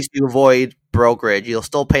thing. At least you avoid brokerage. You'll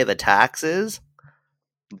still pay the taxes,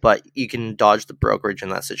 but you can dodge the brokerage in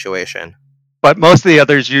that situation. But most of the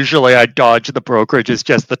others, usually I dodge the brokerage, is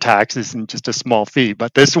just the taxes and just a small fee.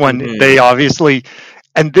 But this one, they obviously,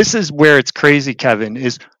 and this is where it's crazy, Kevin,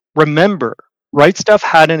 is remember, Right Stuff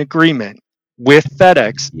had an agreement with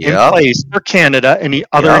FedEx in place for Canada and the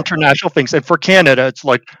other international things. And for Canada, it's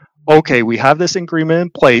like, okay, we have this agreement in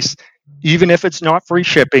place. Even if it's not free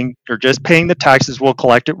shipping, you're just paying the taxes, we'll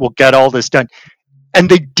collect it, we'll get all this done. And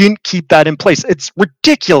they didn't keep that in place. It's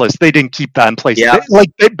ridiculous they didn't keep that in place. Yeah.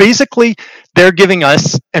 Basically, they're giving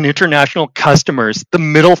us and international customers the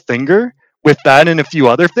middle finger with that and a few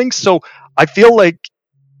other things. So I feel like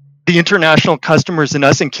the international customers and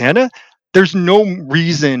us in Canada, there's no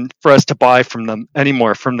reason for us to buy from them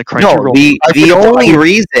anymore, from the Crunchyroll. No, the only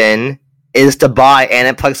reason is to buy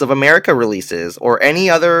Aniplex of America releases or any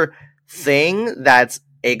other thing that's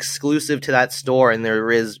exclusive to that store, and there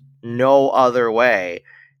is no other way.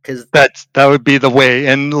 because that would be the way.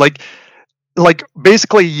 And like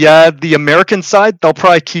basically, yeah, the American side, they'll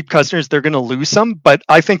probably keep customers. They're going to lose some, but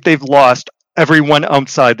I think they've lost everyone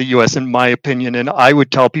outside the US, in my opinion. And I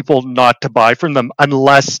would tell people not to buy from them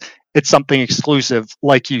unless it's something exclusive,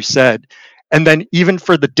 like you said. And then even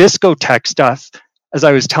for the discotheque stuff, as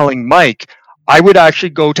I was telling Mike, I would actually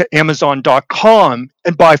go to Amazon.com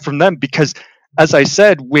and buy from them because, as I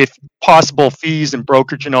said, with possible fees and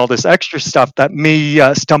brokerage and all this extra stuff that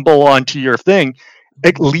may stumble onto your thing,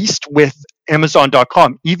 at least with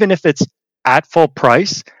Amazon.com, even if it's at full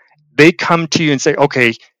price, they come to you and say,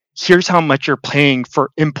 okay, here's how much you're paying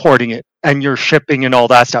for importing it and your shipping and all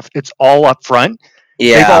that stuff. It's all up front.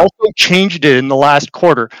 yeah, They've also changed it in the last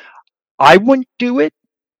quarter. I wouldn't do it,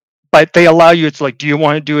 but they allow you. It's like, do you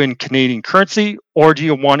want to do it in Canadian currency or do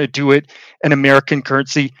you want to do it in American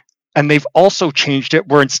currency? And they've also changed it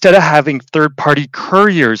where instead of having third-party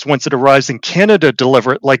couriers, once it arrives in Canada,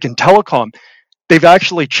 deliver it like in telecom, they've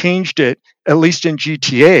actually changed it, at least in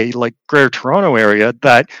GTA, like Greater Toronto area,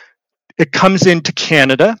 that it comes into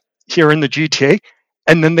Canada here in the GTA,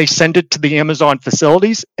 and then they send it to the Amazon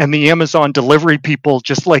facilities, and the Amazon delivery people,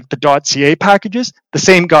 just like the .ca packages, the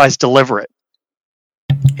same guys deliver it.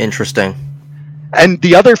 interesting. And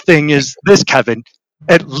the other thing is this, Kevin,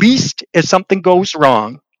 at least if something goes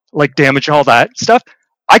wrong, like damage and all that stuff,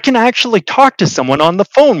 I can actually talk to someone on the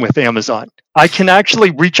phone with Amazon. I can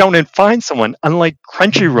actually reach out and find someone, unlike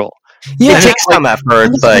Crunchyroll. Yeah, It takes some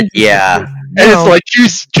effort, but yeah. And it's like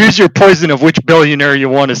choose your poison of which billionaire you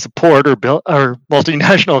want to support or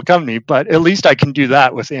multinational company. But at least I can do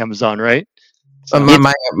that with Amazon, right?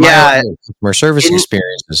 my yeah. customer service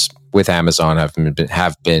experiences with Amazon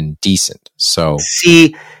have been decent. So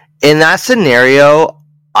See, in that scenario,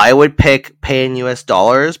 I would pick pay in US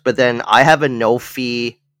dollars, but then I have a no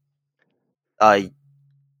fee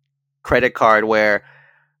credit card where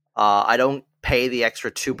I don't pay the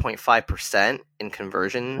extra 2.5% in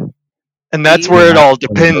conversion. And that's where it all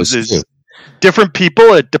depends. Is different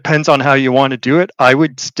people. It depends on how you want to do it. I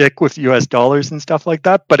would stick with US dollars and stuff like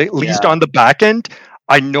that. But at least on the back end,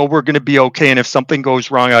 I know we're going to be okay. And if something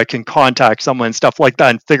goes wrong, I can contact someone and stuff like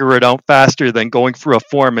that and figure it out faster than going through a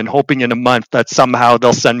form and hoping in a month that somehow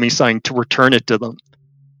they'll send me something to return it to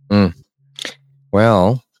them.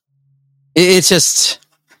 Well, it's just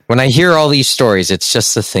when I hear all these stories, it's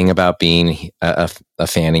just the thing about being a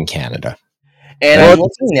fan in Canada. And I'm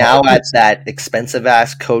looking now at that expensive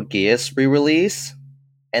ass Code Geass re-release,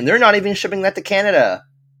 and they're not even shipping that to Canada.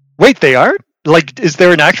 Wait, they are? Like, is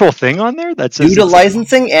there an actual thing on there that says due to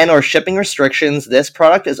licensing and or shipping restrictions, this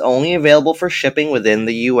product is only available for shipping within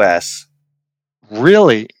the US.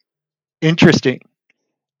 Really interesting?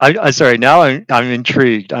 I sorry. Now I'm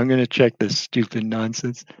intrigued. I'm going to check this stupid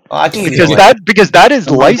nonsense I can because that is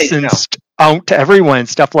licensed out to everyone and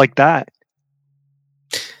stuff like that.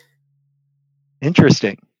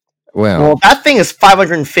 Interesting. Well, that thing is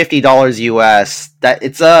 $550 US. That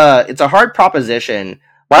it's a hard proposition.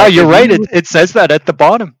 Wow, you're right. It says that at the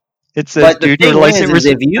bottom. It says due to license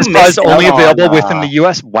if you is only available within the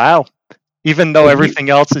US. Wow. Even though everything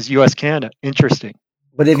else is US Canada. Interesting.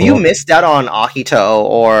 But if you missed out on Akito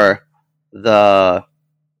or the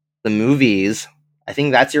movies, I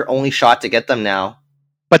think that's your only shot to get them now.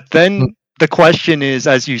 But then the question is,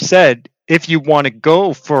 as you said, if you want to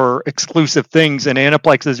go for exclusive things, and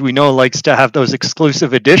Aniplex, as we know, likes to have those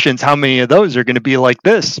exclusive editions, how many of those are going to be like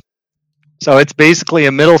this? So it's basically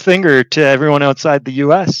a middle finger to everyone outside the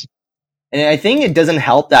US. And I think it doesn't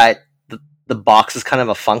help that the box is kind of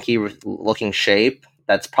a funky looking shape.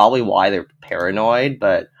 That's probably why they're paranoid,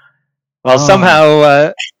 but... Well,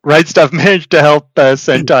 somehow Right Stuff managed to help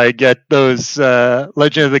Sentai get those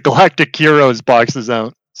Legend of the Galactic Heroes boxes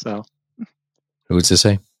out. So, who's to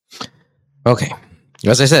say? Okay.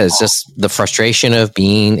 As I said, it's just the frustration of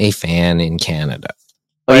being a fan in Canada.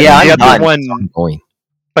 But yeah,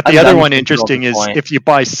 the other one interesting is if you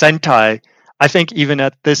buy Sentai, I think even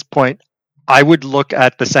at this point, I would look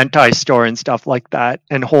at the Sentai store and stuff like that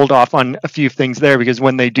and hold off on a few things there, because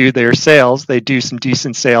when they do their sales, they do some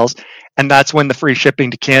decent sales. And that's when the free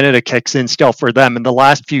shipping to Canada kicks in still for them. And the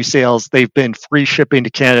last few sales, they've been free shipping to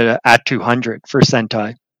Canada at $200 for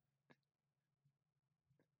Sentai.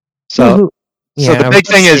 So the big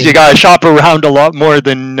thing is you got to shop around a lot more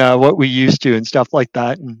than what we used to and stuff like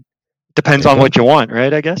that. And depends on what you want,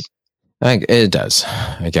 right? I guess. It does,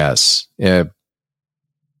 I guess. Yeah.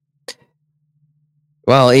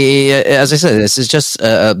 Well, as I said, this is just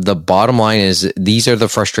the bottom line is these are the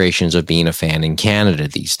frustrations of being a fan in Canada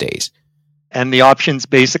these days. And the options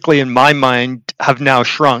basically, in my mind, have now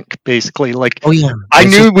shrunk. Basically, like I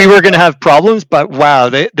knew we were going to have problems, but wow,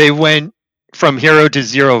 they went from hero to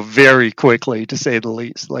zero very quickly, to say the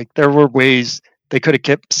least. Like, there were ways they could have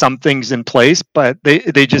kept some things in place, but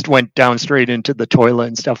they just went down straight into the toilet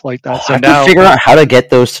and stuff like that. So I have now to figure out how to get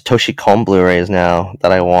those Satoshi Kon Blu-rays now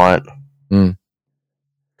that I want. Mm.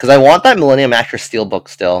 Because I want that Millennium Actress Steelbook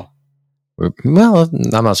still. Well,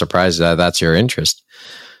 I'm not surprised that that's your interest.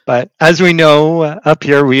 But as we know, up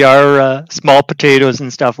here we are small potatoes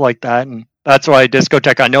and stuff like that, and that's why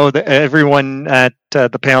Discotech. I know that everyone at the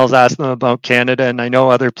panels asked them about Canada, and I know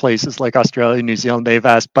other places like Australia, New Zealand, they've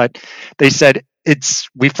asked, but they said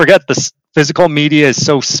we forget the physical media is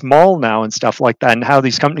so small now and stuff like that, and how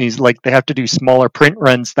these companies, like, they have to do smaller print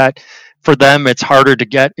runs that for them it's harder to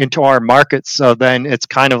get into our markets. So then it's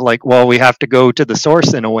kind of like, well, we have to go to the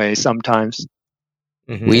source in a way sometimes.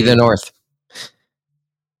 Mm-hmm. We the North.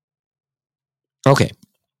 Okay.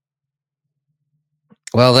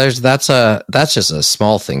 Well, that's just a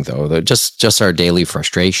small thing, though. They're just our daily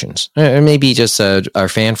frustrations, or maybe just our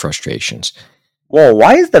fan frustrations. Whoa,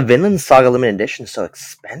 why is the Vinland Saga limited edition so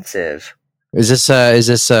expensive? Is this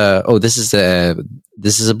oh, this is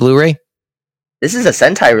a Blu-ray? This is a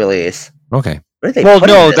Sentai release. Okay. What did they Well, put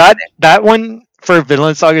in no, this that one for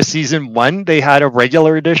Vinland Saga Season 1, they had a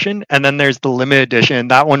regular edition, and then there's the limited edition.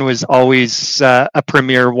 That one was always a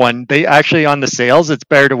premiere one. They actually, on the sales, it's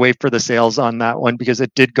better to wait for the sales on that one because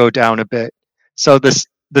it did go down a bit. So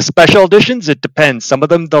the special editions, it depends. Some of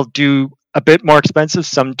them, they'll do a bit more expensive,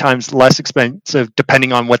 sometimes less expensive,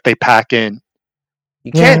 depending on what they pack in.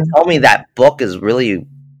 You can't tell me that book is really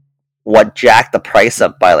what jacked the price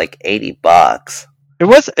up by like $80. It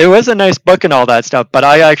was a nice book and all that stuff, but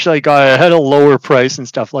I actually it had a lower price and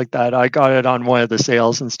stuff like that. I got it on one of the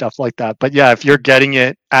sales and stuff like that. But yeah, if you're getting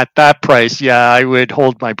it at that price, yeah, I would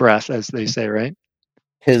hold my breath, as they say, right?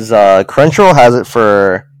 His Crunchyroll has it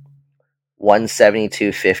for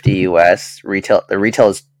 $172.50 US. Retail, the retail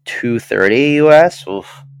is $230 US.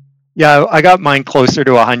 Oof. Yeah, I got mine closer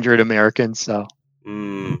to 100 American, so.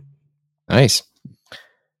 Nice.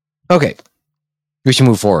 Okay. We should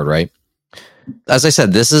move forward, right? As I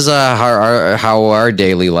said, this is how our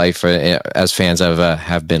daily life as fans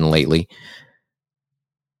have been lately,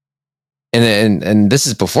 and this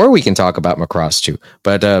is before we can talk about Macross 2.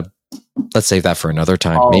 But let's save that for another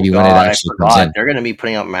time. Maybe when it actually comes in. They're going to be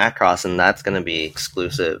putting out Macross, and that's going to be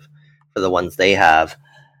exclusive for the ones they have.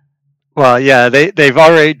 Well, yeah, they've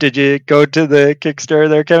already. Did you go to the Kickstarter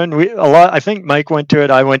there, Kevin? I think Mike went to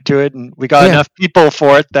it. I went to it, and we got enough people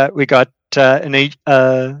for it that we got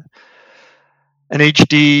an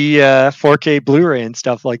HD 4K Blu-ray and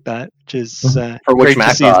stuff like that, which is for which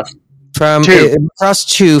Macross? From Macross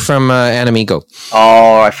 2 from Animigo.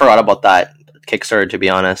 Oh, I forgot about that Kickstarter, to be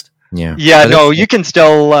honest. Yeah. No, you can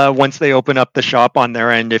still once they open up the shop on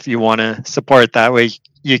their end, if you want to support it that way,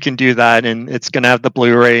 you can do that, and it's going to have the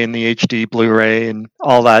Blu-ray and the HD Blu-ray and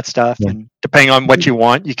all that stuff. Yeah. And depending on what you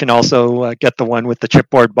want, you can also get the one with the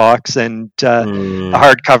chipboard box and a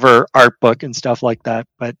hardcover art book and stuff like that.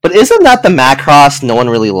 But isn't that the Macross no one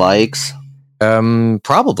really likes?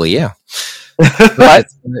 Probably, yeah. but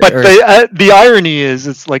the irony is,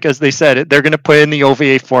 it's like, as they said, they're going to put it in the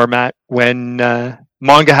OVA format. When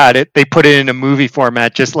manga had it, they put it in a movie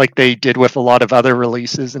format, just like they did with a lot of other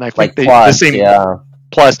releases. And I think the same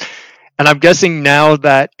Plus, and I'm guessing now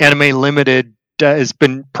that Anime Limited has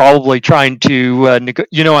been probably trying to,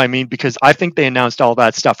 because I think they announced all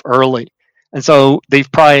that stuff early. And so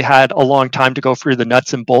they've probably had a long time to go through the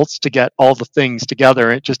nuts and bolts to get all the things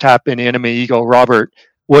together. It just happened. Anime Ego Robert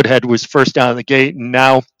Woodhead was first out of the gate, and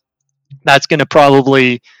now that's going to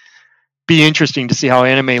probably be interesting to see how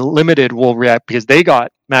Anime Limited will react, because they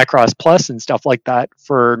got Macross Plus and stuff like that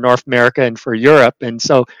for North America and for Europe. And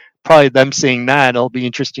so probably them seeing that, it'll be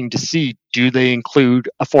interesting to see, do they include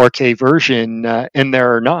a 4K version in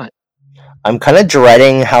there or not? I'm kind of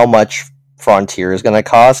dreading how much Frontier is going to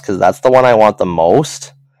cost, because that's the one I want the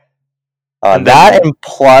most. And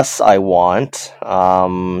Plus I want.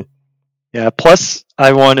 Plus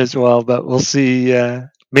I want as well, but we'll see.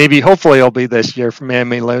 Maybe, hopefully it'll be this year from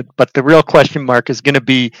Anime Limited. But the real question mark is going to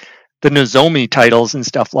be the Nozomi titles and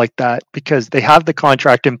stuff like that, because they have the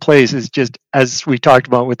contract in place. It's just, as we talked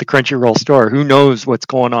about with the Crunchyroll store, who knows what's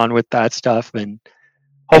going on with that stuff. And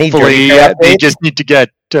hopefully they just need to get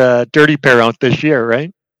Dirty Pair out this year,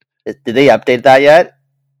 right? Did they update that yet?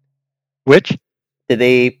 Which? Did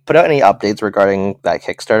they put out any updates regarding that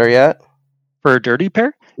Kickstarter yet? For Dirty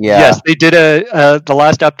Pair? Yeah. Yes, they did the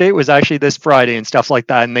last update was actually this Friday and stuff like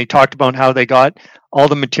that. And they talked about how they got all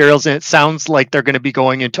the materials, and it sounds like they're going to be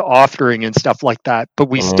going into authoring and stuff like that. But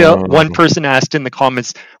we still, one person asked in the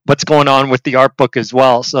comments what's going on with the art book as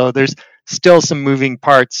well. So there's still some moving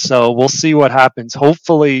parts. So we'll see what happens.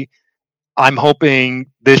 Hopefully I'm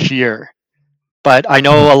hoping this year. But I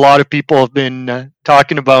know a lot of people have been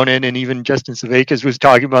talking about it, and even Justin Savakis was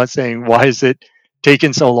talking about saying, why is it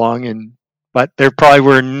taking so long? But there probably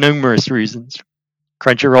were numerous reasons.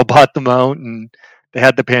 Crunchyroll bought them out, and they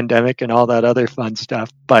had the pandemic and all that other fun stuff.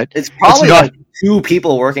 But It's probably not, like 2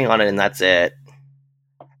 people working on it, and that's it.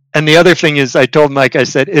 And the other thing is, I told Mike, I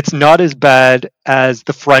said, it's not as bad as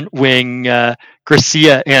the Front Wing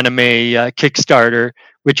Gracia anime Kickstarter,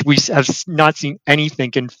 which we have not seen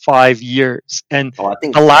anything in 5 years. And Oh, I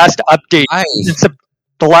think the last update, I-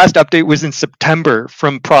 the last update was in September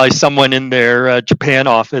from probably someone in their Japan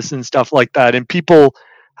office and stuff like that. And people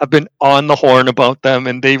have been on the horn about them,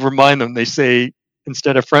 and they remind them. They say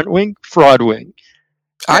instead of Front Wing, Fraud Wing.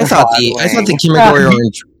 I thought the Kimagure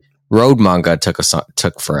Orange Road manga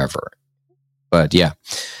took forever. But yeah.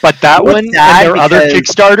 But that What's one and sad their other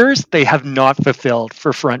because- Kickstarters, they have not fulfilled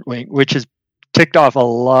for Front Wing, which has ticked off a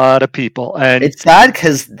lot of people. And It's sad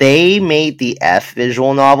because they made the F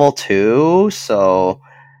visual novel too, so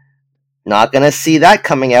not gonna see that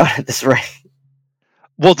coming out at this rate.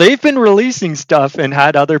 well, they've been releasing stuff and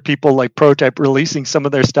had other people like Prototype releasing some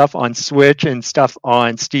of their stuff on Switch and stuff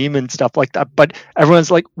on Steam and stuff like that. But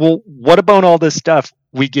everyone's like, well, what about all this stuff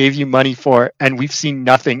we gave you money for and we've seen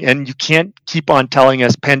nothing? And you can't keep on telling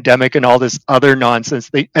us pandemic and all this other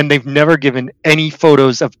nonsense. They've never given any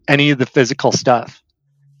photos of any of the physical stuff.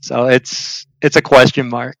 So it's a question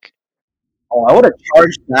mark. Oh, I would have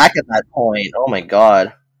charged back at that point. Oh my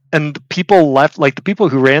god. And the people left, like the people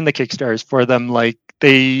who ran the Kickstarters for them, like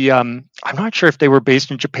they, I'm not sure if they were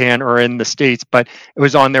based in Japan or in the States, but it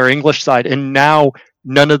was on their English side. And now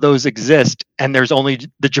none of those exist. And there's only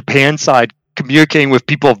the Japan side communicating with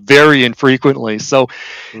people very infrequently. So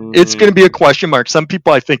it's going to be a question mark. Some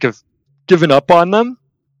people, I think, have given up on them,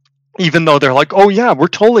 even though they're like, oh yeah, we're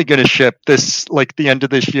totally going to ship this like the end of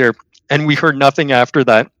this year. And we heard nothing after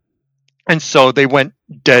that. And so they went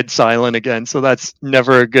dead silent again. So that's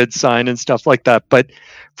never a good sign and stuff like that. But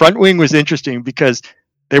Front Wing was interesting because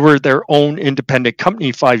they were their own independent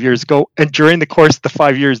company 5 years ago. And during the course of the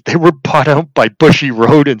 5 years, they were bought out by Bushy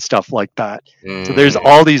Road and stuff like that. So there's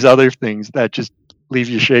all these other things that just leave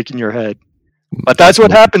you shaking your head. But that's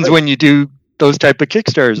what happens when you do those type of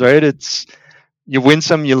Kickstarters, right? It's you win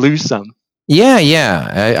some, you lose some.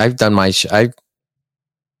 Yeah. I've done I've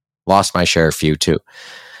lost my share of few too.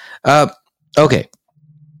 Okay.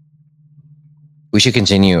 We should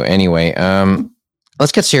continue anyway.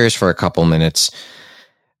 Let's get serious for a couple minutes.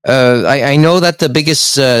 I know that the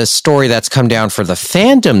biggest story that's come down for the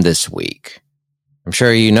fandom this week, I'm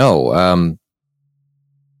sure you know.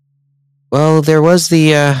 Well, there was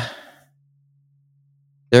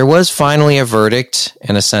finally a verdict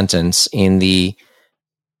and a sentence in the.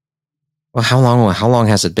 Well, how long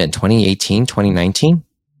has it been? 2018, 2019?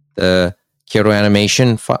 The Kyoto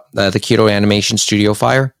Animation Studio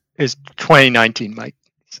fire? It's 2019, Mike.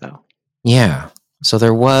 So yeah. So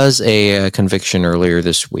there was a conviction earlier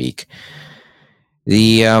this week.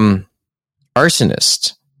 The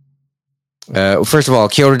arsonist. First of all,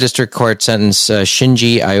 Kyoto District Court sentenced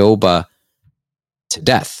Shinji Aoba to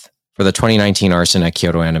death for the 2019 arson at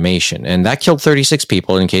Kyoto Animation, and that killed 36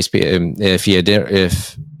 people. In case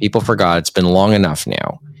if people forgot, it's been long enough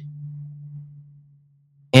now.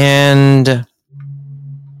 And I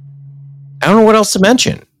don't know what else to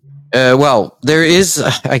mention. Well, there is,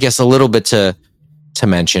 I guess, a little bit to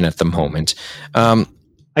mention at the moment. I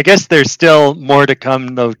guess there's still more to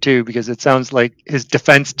come, though, too, because it sounds like his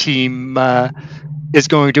defense team is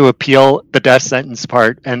going to appeal the death sentence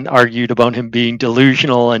part and argued about him being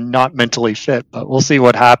delusional and not mentally fit. But we'll see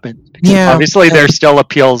what happens. Yeah, obviously, there's still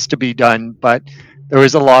appeals to be done, but there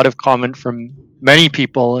was a lot of comment from many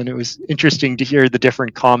people, and it was interesting to hear the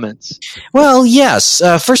different comments. Well, yes.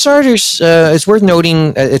 For starters, it's worth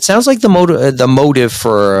noting. It sounds like the motive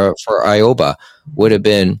for Aoba would have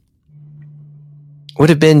been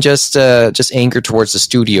just anger towards the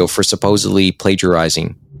studio for supposedly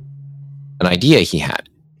plagiarizing an idea he had.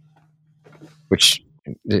 Which,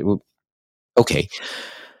 okay.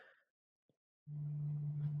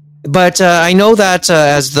 But I know that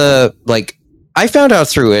as the I found out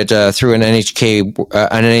through it through an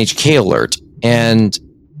NHK alert, and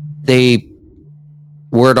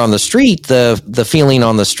word on the street, the feeling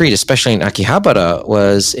on the street, especially in Akihabara,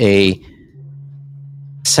 was a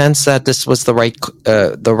sense that this was the right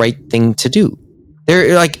thing to do.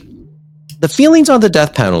 There, the feelings on the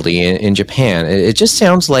death penalty in Japan, it just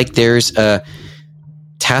sounds like there's a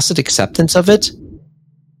tacit acceptance of it.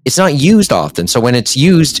 It's not used often, so when it's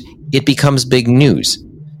used, it becomes big news.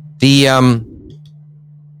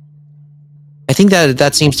 I think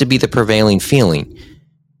that seems to be the prevailing feeling.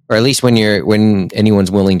 or at least when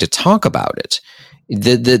anyone's willing to talk about it.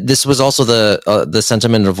 This was also the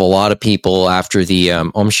sentiment of a lot of people after the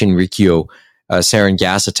Aum Shinrikyo sarin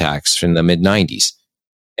gas attacks in the mid 90s,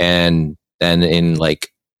 and then in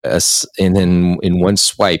one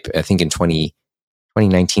swipe, I think in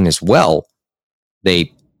 2019 as well,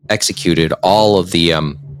 they executed all of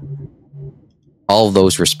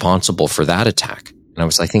those responsible for that attack, and it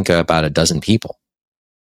was, I think, about a dozen people,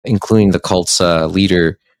 including the cult's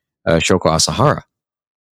leader, Shoko Asahara.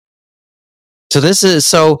 So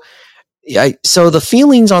so the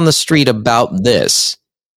feelings on the street about this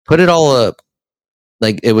put it all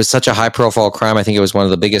it was such a high profile crime. I think it was one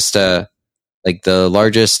of the biggest, the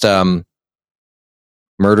largest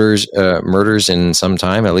murders in some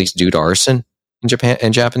time, at least due to arson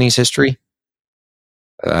in Japanese history.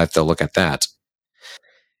 I have to look at that.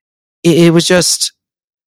 It was just,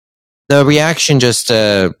 the reaction just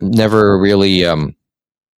never really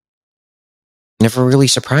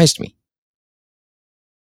surprised me.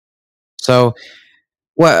 So,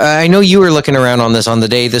 I know you were looking around on this on the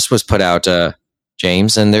day this was put out,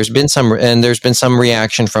 James, and there's been some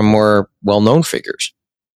reaction from more well-known figures.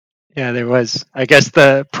 Yeah, there was. I guess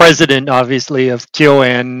the president, obviously, of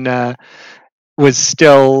Kyoan was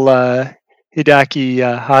still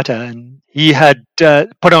Hideaki Hata, and he had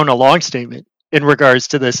put on a long statement in regards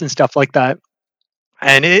to this and stuff like that.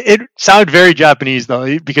 And it sounded very Japanese,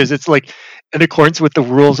 though, because it's like, in accordance with the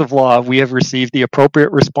rules of law, we have received the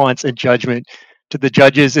appropriate response and judgment to the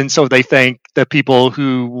judges. And so they thank the people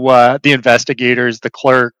who, the investigators, the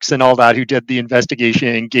clerks, and all that who did the investigation,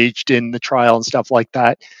 engaged in the trial and stuff like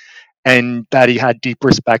that, and that he had deep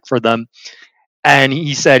respect for them. And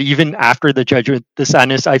he said, even after the judgment, the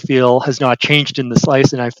sadness I feel has not changed in the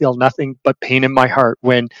slightest, and I feel nothing but pain in my heart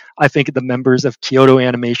when I think of the members of Kyoto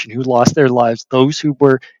Animation who lost their lives, those who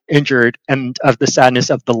were injured, and of the sadness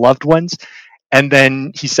of the loved ones. And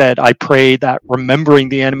then he said, I pray that remembering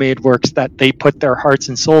the animated works that they put their hearts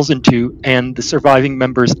and souls into, and the surviving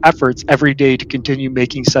members' efforts every day to continue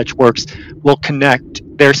making such works, will connect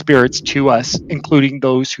their spirits to us, including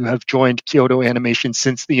those who have joined Kyoto Animation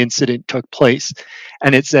since the incident took place.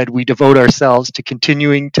 And it said, we devote ourselves to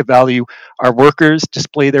continuing to value our workers,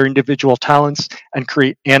 display their individual talents, and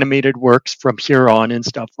create animated works from here on, and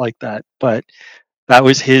stuff like that. But that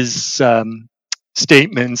was his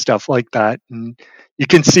statement and stuff like that. And you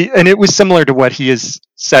can see, and it was similar to what he has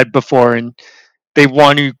said before, and they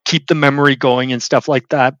want to keep the memory going and stuff like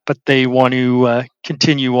that, but they want to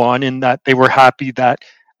continue on, in that they were happy that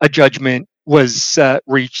a judgment was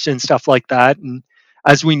reached and stuff like that. And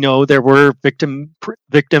as we know, there were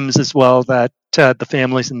victims as well, that the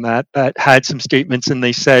families and that had some statements, and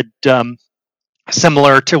they said,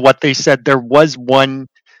 similar to what they said, there was one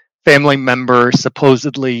family member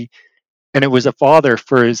supposedly, and it was a father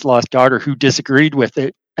for his lost daughter, who disagreed with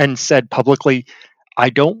it and said publicly, I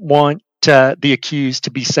don't want the accused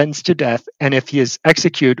to be sentenced to death, and if he is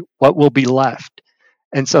executed, what will be left?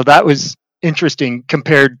 And so that was interesting,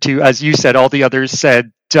 compared to, as you said, all the others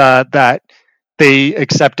said that they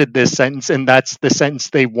accepted this sentence, and that's the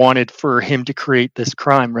sentence they wanted for him to create this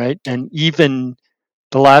crime, right? And even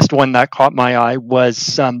the last one that caught my eye was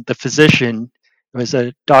the physician. It was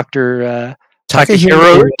a Dr.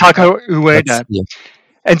 Takahiro Ueda. Yeah.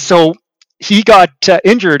 And so he got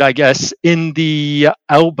injured, I guess, in the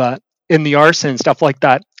Aoba, in the arson, stuff like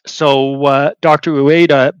that. So Dr.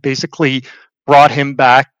 Ueda basically brought him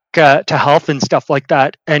back to health and stuff like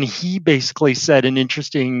that. And he basically said an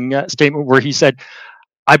interesting statement where he said,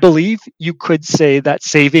 I believe you could say that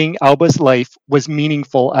saving Aoba's life was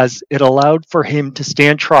meaningful, as it allowed for him to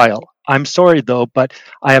stand trial. I'm sorry, though, but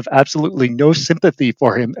I have absolutely no sympathy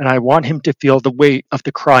for him, and I want him to feel the weight of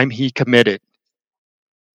the crime he committed.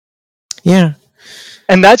 Yeah.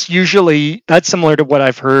 And that's similar to what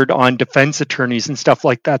I've heard on defense attorneys and stuff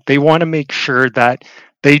like that. They want to make sure that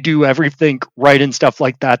they do everything right and stuff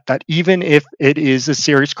like that, that even if it is a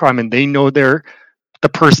serious crime and they know the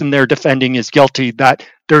person they're defending is guilty, that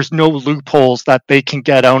there's no loopholes that they can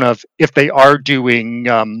get out of if they are doing,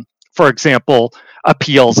 for example,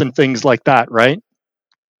 appeals and things like that, right?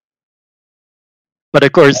 But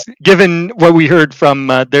of course, given what we heard from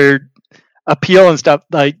their appeal and stuff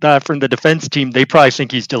like that from the defense team, they probably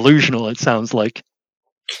think he's delusional, it sounds like.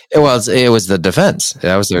 It was the defense.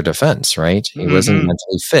 That was their defense, right? He wasn't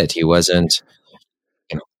mentally fit. He wasn't,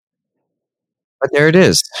 but there it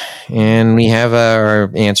is. And we have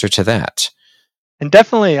our answer to that. And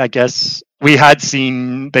definitely, I guess, we had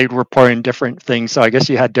seen they'd report in different things. So I guess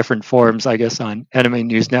you had different forums, I guess, on Anime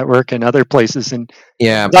News Network and other places. And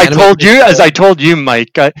yeah, as I told you,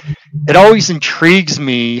 Mike, it always intrigues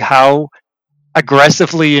me how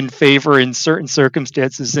aggressively in favor in certain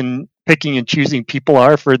circumstances and picking and choosing people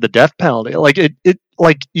are for the death penalty. Like it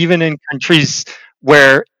like even in countries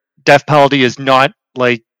where death penalty is not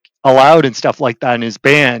like allowed and stuff like that and is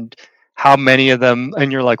banned, how many of them,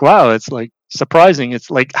 and you're like, wow, it's like surprising. It's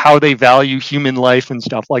like how they value human life and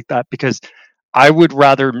stuff like that, because I would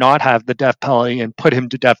rather not have the death penalty and put him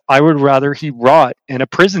to death. I would rather he rot in a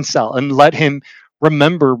prison cell and let him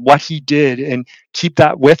remember what he did and keep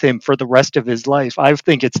that with him for the rest of his life. I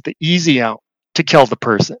think it's the easy out to kill the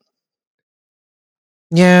person.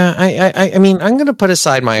 Yeah, I mean, I'm going to put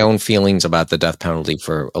aside my own feelings about the death penalty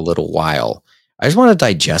for a little while. I just want to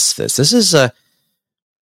digest this. This is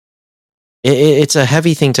it's a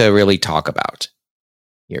heavy thing to really talk about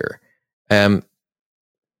here.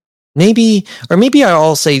 Maybe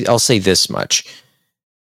I'll say this much.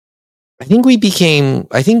 I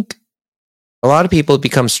think a lot of people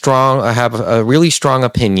become strong, have a really strong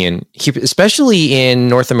opinion, especially in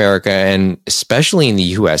North America and especially in the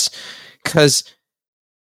US, because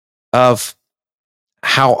of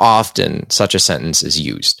how often such a sentence is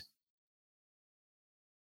used.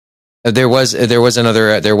 There was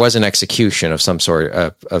an execution of some sort,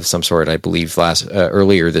 I believe,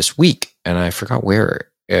 earlier this week, and I forgot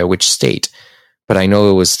which state, but I know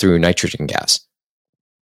it was through nitrogen gas.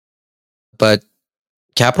 But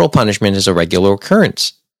capital punishment is a regular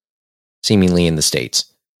occurrence, seemingly in the States.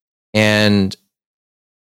 And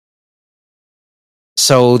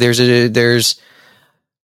so there's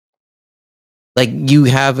like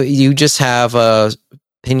you just have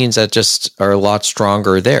opinions that just are a lot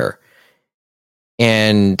stronger there.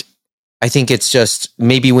 And I think it's just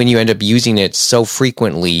maybe when you end up using it so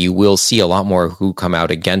frequently, you will see a lot more who come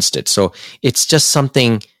out against it. So it's just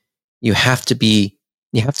something you have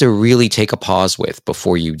to really take a pause with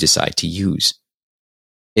before you decide to use,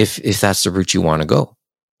 if that's the route you want to go.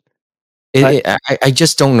 I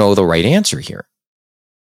just don't know the right answer here.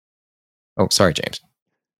 Oh, sorry, James.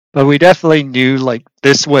 But we definitely knew like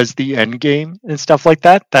this was the end game and stuff like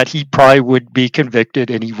that he probably would be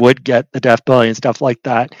convicted and he would get the death penalty and stuff like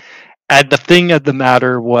that. And the thing of the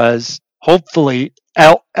matter was, hopefully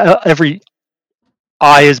every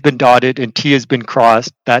I has been dotted and T has been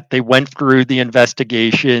crossed, that they went through the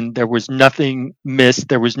investigation. There was nothing missed.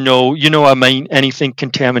 There was no, anything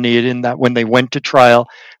contaminated, in that when they went to trial,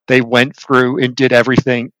 they went through and did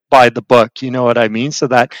everything by the book. You know what I mean? So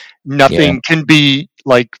that nothing can be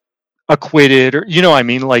like acquitted or,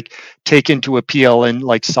 like taken to appeal and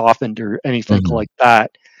like softened or anything like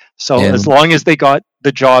that. So as long as they got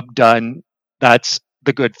the job done, that's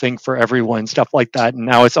the good thing for everyone, stuff like that. And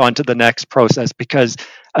now it's on to the next process, because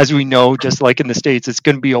as we know, just like in the States, it's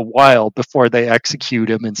going to be a while before they execute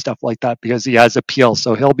him and stuff like that, because he has appeal.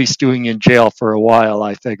 So he'll be stewing in jail for a while,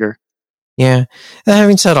 I figure. Yeah. And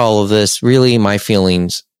having said all of this, really my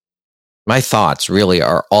thoughts really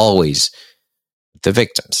are always the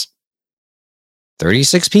victims.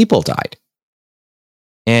 36 people died.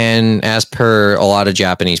 And as per a lot of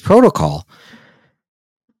Japanese protocol,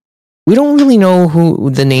 we don't really know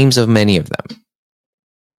who the names of many of them,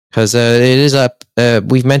 because it is up.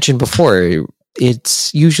 We've mentioned before.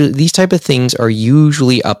 It's usually these type of things are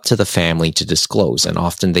usually up to the family to disclose, and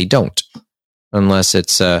often they don't, unless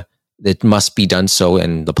it must be done so,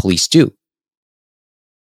 and the police do.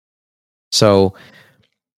 So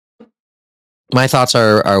my thoughts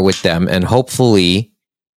are with them, and hopefully,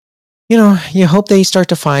 you hope they start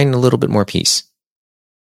to find a little bit more peace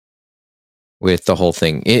with the whole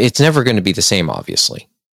thing. It's never going to be the same, obviously,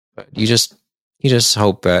 but you just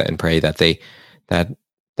hope and pray that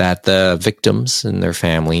that the victims and their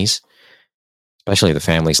families, especially the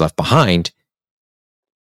families left behind,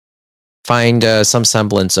 find some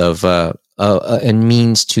semblance of a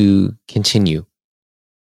means to continue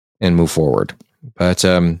and move forward. But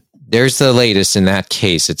there's the latest in that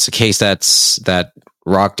case. It's a case that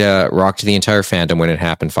rocked the entire fandom when it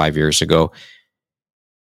happened 5 years ago.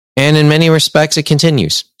 And in many respects, it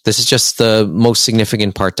continues. This is just the most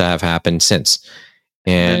significant part to have happened since.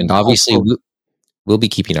 And obviously, we'll be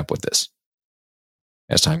keeping up with this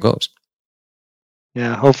as time goes.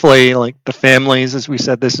 Yeah, hopefully, like the families, as we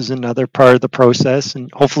said, this is another part of the process.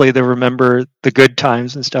 And hopefully they remember the good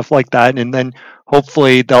times and stuff like that. And then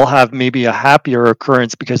hopefully they'll have maybe a happier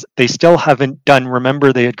occurrence, because they still haven't done,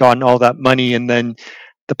 remember, they had gotten all that money, and then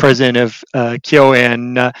the president of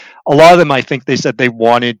Kyoan, a lot of them, I think they said they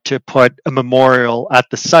wanted to put a memorial at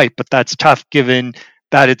the site, but that's tough given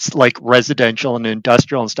that it's like residential and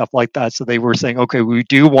industrial and stuff like that. So they were saying, okay, we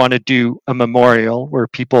do want to do a memorial where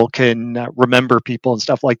people can remember people and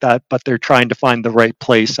stuff like that, but they're trying to find the right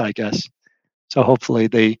place, I guess. So hopefully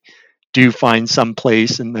they do find some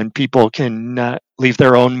place, and then people can leave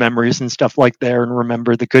their own memories and stuff like there and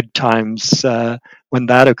remember the good times when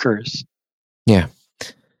that occurs. Yeah.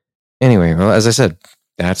 Anyway, well, as I said,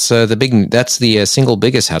 that's the single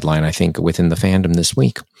biggest headline, I think, within the fandom this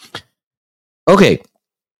week. Okay.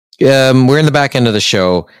 We're in the back end of the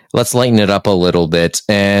show. Let's lighten it up a little bit,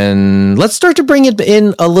 and let's start to bring it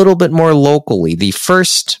in a little bit more locally. The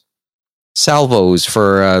first salvos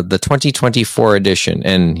for the 2024 edition.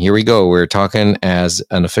 And here we go. We're talking as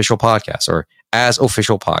an official podcast, or as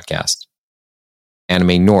official podcast,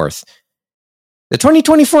 Anime North. The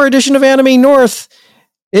 2024 edition of Anime North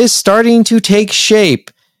is starting to take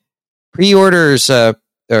shape. Pre-orders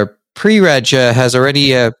or pre-reg has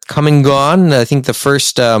already come and gone. I think the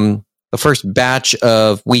first batch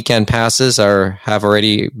of weekend passes have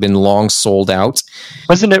already been long sold out.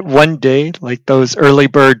 Wasn't it one day, like those early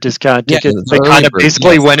bird discount tickets? Yeah, they kind of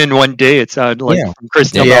basically went in one day. It sounded like from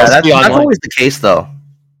Chris. Yeah, that's always the case, though.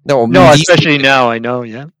 No, especially now. I know.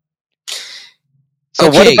 Yeah. So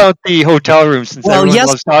okay. What about the hotel rooms? Since everyone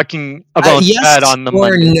was talking about that on the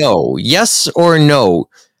Monday. Yes or no?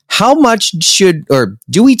 How much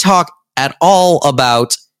do we talk at all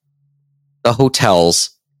about the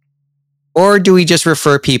hotels? Or do we just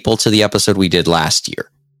refer people to the episode we did last year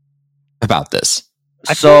about this?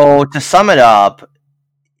 So, to sum it up,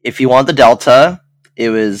 if you want the Delta, it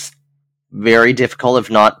was very difficult, if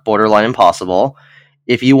not borderline impossible.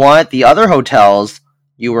 If you want the other hotels,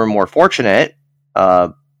 you were more fortunate.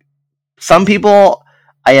 Some people,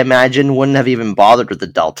 I imagine, wouldn't have even bothered with the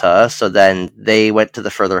Delta, so then they went to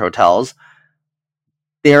the further hotels.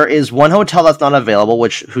 There is one hotel that's not available,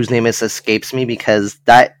 whose name escapes me, because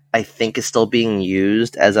that, I think, is still being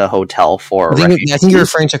used as a hotel for refugees. I think you're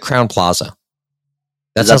referring to Crown Plaza.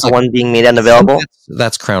 That's the one being made unavailable?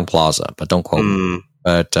 That's Crown Plaza, but don't quote me.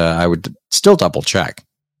 But I would still double check.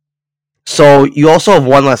 So you also have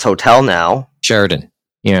one less hotel now. Sheridan.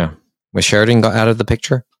 Yeah. Was Sheridan got out of the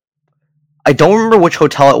picture? I don't remember which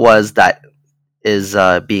hotel it was that is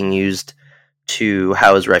being used to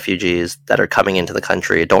house refugees that are coming into the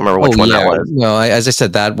country. I don't remember which one that was. No, as I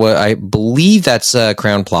said, I believe that's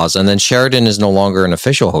Crown Plaza, and then Sheridan is no longer an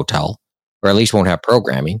official hotel, or at least won't have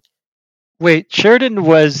programming. Wait, Sheridan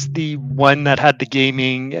was the one that had the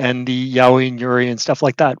gaming and the Yaoi and Yuri and stuff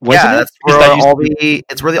like that, wasn't it? That's where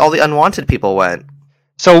it's where all the unwanted people went.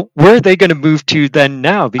 So where are they going to move to then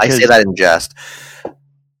now? Because I say that in jest.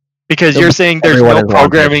 Because you're saying there's no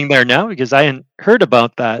programming there now? Because I hadn't heard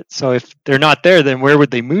about that. So if they're not there, then where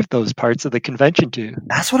would they move those parts of the convention to?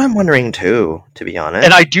 That's what I'm wondering too, to be honest.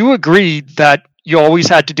 And I do agree that you always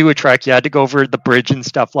had to do a trek. You had to go over the bridge and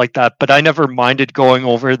stuff like that. But I never minded going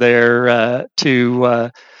over there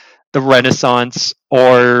to the Renaissance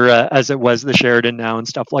or as it was the Sheridan now and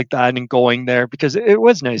stuff like that, and going there because it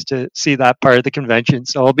was nice to see that part of the convention.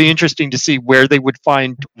 So it'll be interesting to see where they would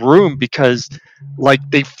find room because like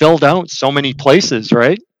they filled out so many places,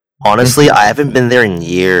 right? Honestly, I haven't been there in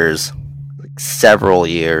years, like several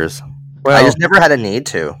years. Well, I just never had a need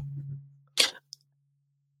to.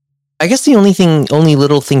 I guess the only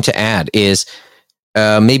little thing to add is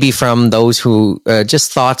maybe from those who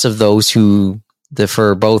just thoughts of those who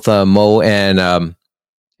for both Mo and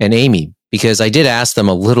Amy, because I did ask them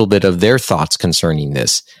a little bit of their thoughts concerning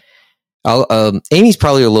this. Amy's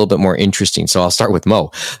probably a little bit more interesting, so I'll start with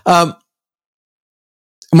Mo.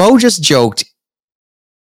 Mo just joked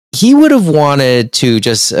he would have wanted to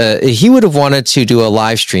do a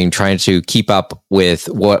live stream trying to keep up with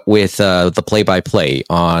the play-by-play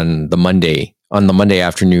on the Monday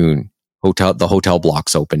afternoon. The hotel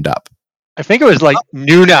blocks opened up. I think it was like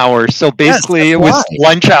noon hour, so basically it was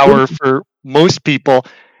lunch hour for most people.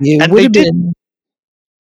 And they did.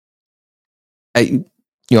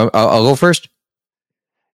 I'll go first.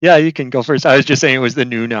 Yeah, you can go first. I was just saying it was the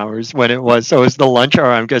noon hours when it was. So it was the lunch hour,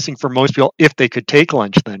 I'm guessing, for most people, if they could take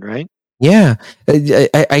lunch then, right? Yeah.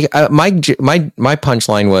 My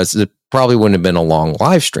punchline was it probably wouldn't have been a long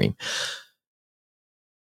live stream.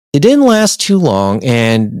 It didn't last too long,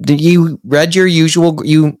 and you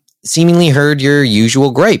seemingly heard your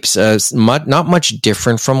usual gripes. Not much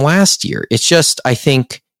different from last year. It's just, I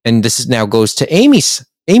think, and this now goes to Amy's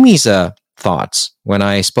thoughts. When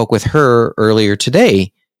I spoke with her earlier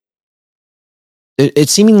today, it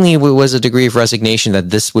seemingly was a degree of resignation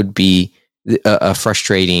that this would be a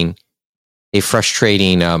frustrating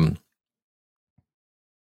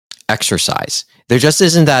exercise. There just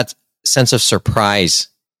isn't that sense of surprise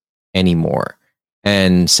anymore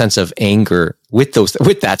and sense of anger with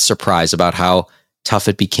that surprise about how tough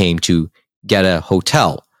it became to get a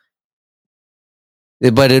hotel.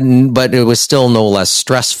 But it was still no less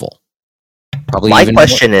stressful. Probably. My even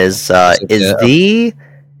question is the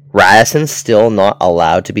Radisson still not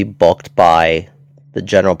allowed to be booked by the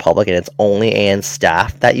general public, and it's only AN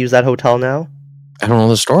staff that use that hotel now? I don't know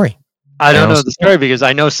the story. I don't know the story because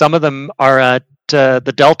I know some of them are at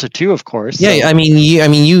the Delta too, of course. Yeah, so. I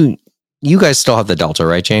mean, you guys still have the Delta,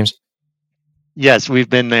 right, James? Yes, we've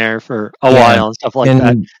been there for a while and stuff like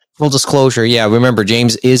that. Full disclosure, yeah. Remember,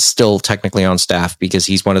 James is still technically on staff because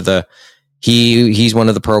he's one of the he's one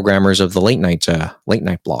of the programmers of the late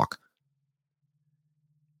night block.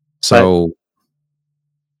 So,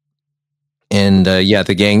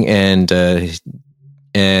 the gang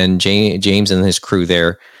and James and his crew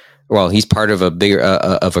there. Well, he's part of a bigger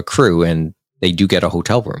of a crew, and they do get a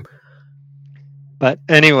hotel room. But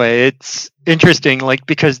anyway, it's interesting, like,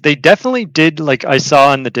 because they definitely did, like I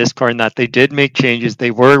saw in the Discord, that they did make changes.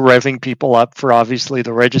 They were revving people up for obviously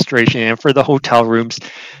the registration and for the hotel rooms.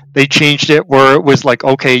 They changed it where it was like,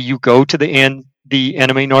 okay, you go to the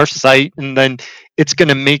Anime North site, and then it's going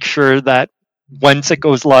to make sure that once it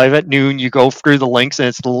goes live at noon, you go through the links, and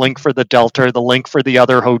it's the link for the Delta, the link for the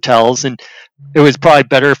other hotels. And it was probably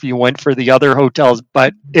better if you went for the other hotels,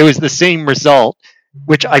 but it was the same result,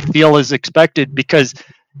 which I feel is expected because,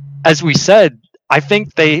 as we said, I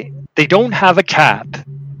think they don't have a cap,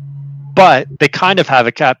 but they kind of have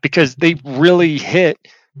a cap because they really hit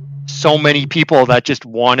so many people that just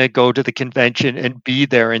want to go to the convention and be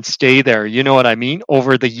there and stay there. You know what I mean?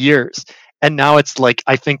 Over the years. And now it's like,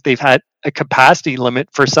 I think they've had a capacity limit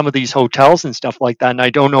for some of these hotels and stuff like that. And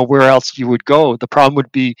I don't know where else you would go. The problem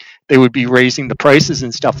would be they would be raising the prices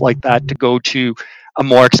and stuff like that to go to a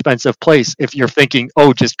more expensive place if you're thinking,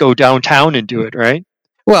 oh, just go downtown and do it, right?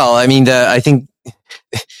 Well, I mean, I think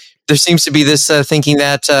there seems to be this thinking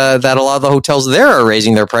that that a lot of the hotels there are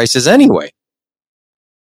raising their prices anyway.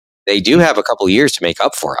 They do have a couple of years to make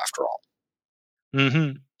up for, after all.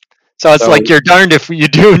 Mm-hmm. So it's like you're darned if you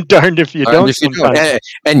do and darned if you don't.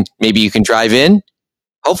 And maybe you can drive in.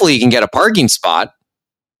 Hopefully you can get a parking spot.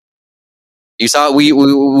 You saw we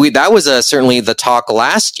that was certainly the talk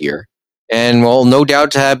last year. And will no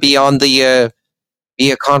doubt be on be a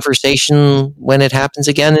conversation when it happens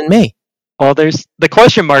again in May. Well, there's the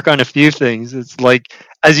question mark on a few things. It's like,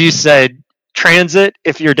 as you said, transit,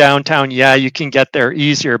 if you're downtown, yeah, you can get there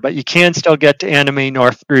easier, but you can still get to Anime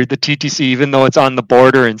North through the TTC, even though it's on the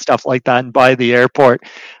border and stuff like that and by the airport.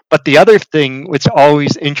 But the other thing which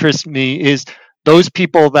always interests me is those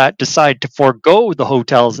people that decide to forego the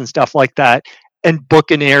hotels and stuff like that and book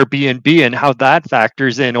an Airbnb and how that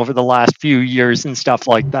factors in over the last few years and stuff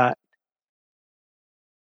like that.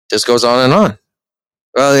 Just goes on and on.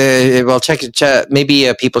 Well, check.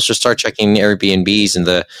 Maybe people should start checking Airbnbs in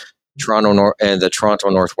the Toronto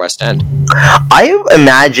Northwest End. I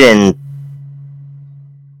imagine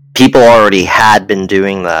people already had been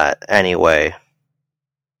doing that anyway.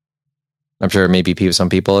 I'm sure maybe some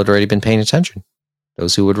people had already been paying attention.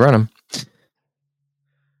 Those who would run them. I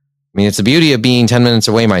mean, it's the beauty of being 10 minutes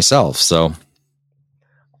away myself, so.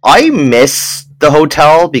 I miss the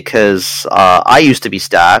hotel because I used to be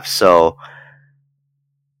staff, so.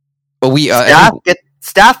 But we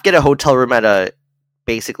staff get a hotel room at a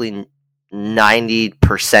basically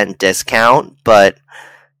 90% discount,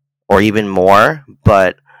 or even more.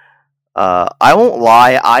 But I won't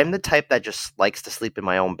lie, I'm the type that just likes to sleep in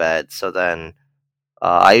my own bed. So then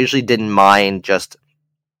I usually didn't mind just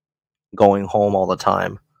going home all the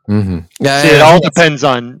time. Mm-hmm. Yeah, it all depends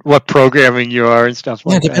on what programming you are and stuff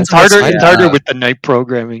like that. It's harder with the night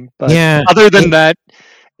programming. But other than that,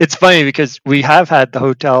 it's funny because we have had the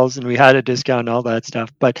hotels and we had a discount and all that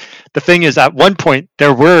stuff. But the thing is, at one point,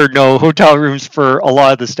 there were no hotel rooms for a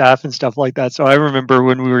lot of the staff and stuff like that. So I remember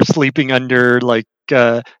when we were sleeping under like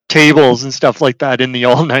tables and stuff like that in the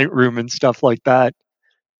all-night room and stuff like that.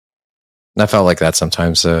 I felt like that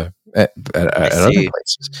sometimes at other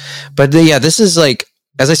places. But this is like,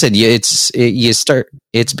 as I said,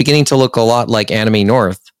 it's beginning to look a lot like Anime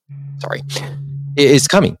North. Sorry, it's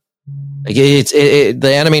coming. Like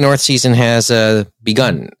the Anime North season has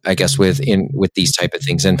begun, I guess, with these type of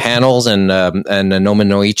things and panels, and the Noma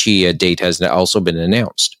Noichi date has also been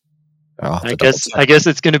announced. I guess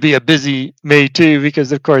it's going to be a busy May too,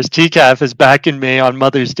 because of course TCAF is back in May on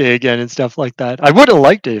Mother's Day again and stuff like that. I would have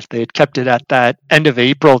liked it if they had kept it at that end of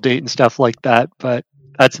April date and stuff like that, but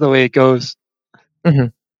that's the way it goes. Mm-hmm.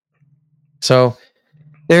 So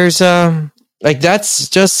there's that's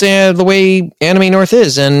just the way Anime North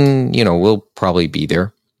is, and we'll probably be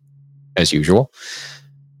there as usual.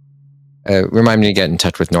 Remind me to get in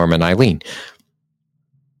touch with Norma and Eileen.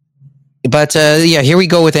 But here we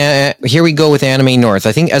go with Anime North.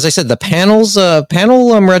 I think, as I said, the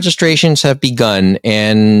panel registrations have begun,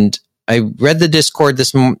 and I read the Discord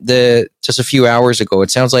just a few hours ago.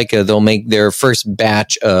 It sounds like they'll make their first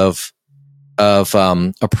batch of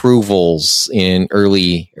approvals in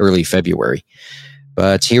early February.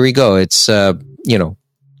 But here we go. It's probably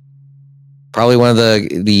one of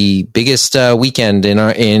the biggest weekend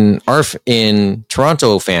in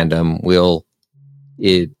Toronto fandom.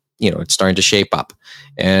 It's starting to shape up,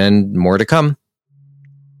 and more to come.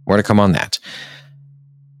 More to come on that.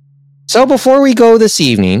 So before we go this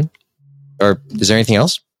evening, or is there anything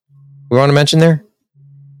else we want to mention there?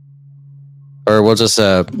 Or we'll just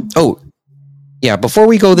before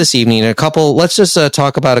we go this evening, let's just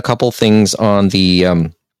talk about a couple things on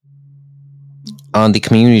the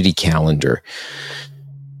community calendar.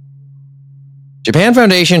 Japan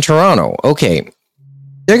Foundation Toronto. Okay.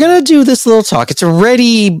 They're going to do this little talk. It's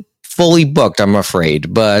already fully booked, I'm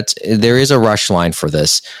afraid, but there is a rush line for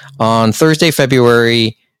this. On Thursday,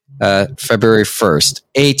 February 1st,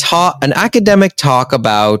 an academic talk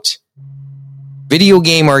about video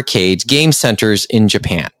game arcades, game centers in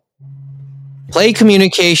Japan. Play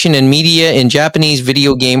communication and media in Japanese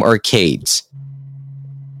video game arcades.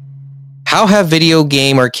 How have video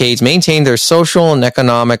game arcades maintained their social and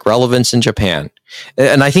economic relevance in Japan?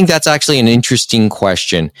 And I think that's actually an interesting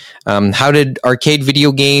question. How did arcade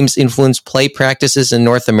video games influence play practices in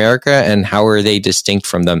North America, and how are they distinct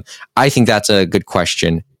from them? I think that's a good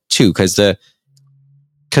question too, because the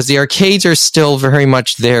arcades are still very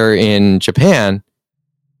much there in Japan.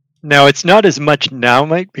 Now, it's not as much now,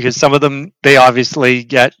 Mike, because some of them, they obviously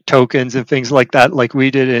get tokens and things like that, like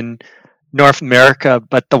we did in North America.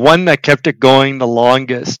 But the one that kept it going the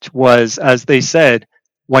longest was, as they said,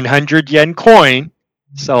 100 yen coin.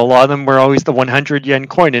 So a lot of them were always the 100 yen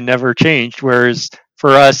coin and never changed. Whereas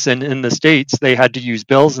for us and in the States, they had to use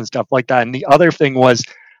bills and stuff like that. And the other thing was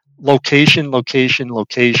location,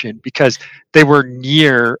 because they were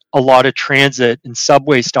near a lot of transit and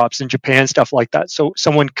subway stops in Japan, stuff like that. So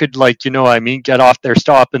someone could, get off their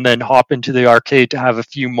stop and then hop into the arcade to have a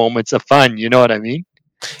few moments of fun. You know what I mean?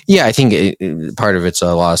 Yeah, I think part of it's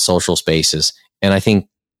a lot of social spaces, and I think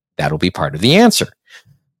that'll be part of the answer.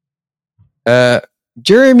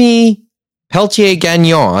 Jeremy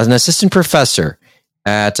Pelletier-Gagnon, an assistant professor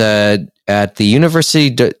at the University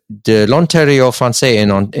de l'Ontario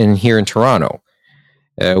Français in here in Toronto,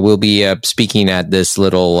 will be speaking at this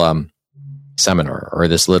little seminar, or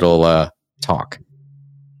this little talk.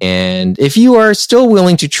 And if you are still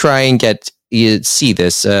willing to try and see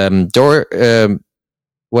this,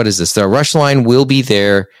 what is this? The rush line will be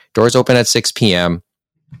there. Doors open at 6 p.m.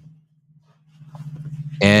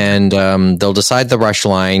 And they'll decide the rush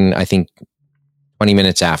line, I think, 20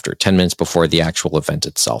 minutes after, 10 minutes before the actual event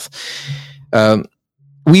itself.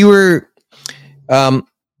 We were... and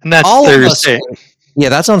that's Thursday. Yeah,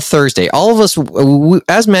 that's on Thursday. All of us,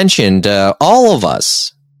 as mentioned, all of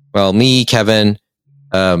us, well, me, Kevin,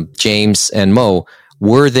 James, and Mo,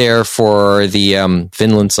 were there for the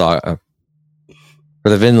Vinland Saga... For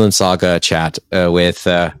the Vinland Saga chat with...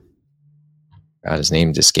 God, his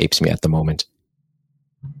name escapes me at the moment.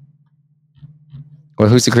 Well,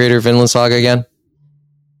 who's the creator of Vinland Saga again?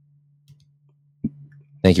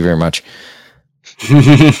 Thank you very much.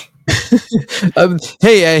 Hey,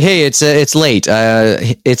 it's late.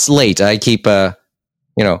 It's late. I keep,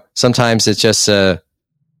 sometimes it's just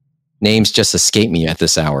names just escape me at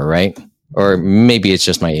this hour, right? Or maybe it's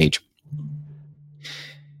just my age.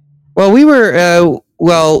 Well, we were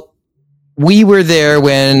there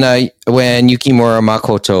when Yukimura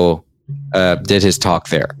Makoto did his talk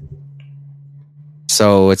there.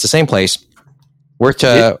 So it's the same place.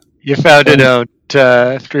 You found it out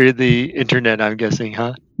through the internet, I'm guessing,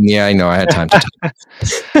 huh? Yeah, I know. I had time to talk.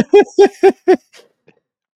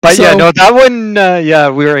 But that one,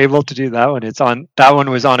 we were able to do that one. That one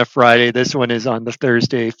was on a Friday. This one is on the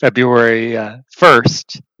Thursday, February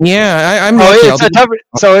 1st. Yeah, I'm.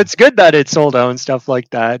 So it's good that it's sold out and stuff like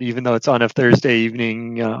that, even though it's on a Thursday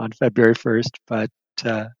evening on February 1st. But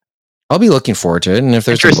I'll be looking forward to it, and if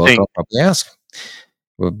there's a book, I'll probably ask.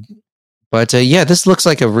 But this looks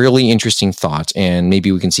like a really interesting thought, and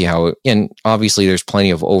maybe we can see how. And obviously, there's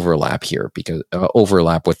plenty of overlap here, because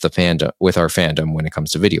overlap with our fandom when it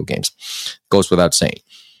comes to video games, goes without saying.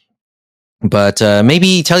 But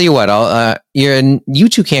maybe tell you what, you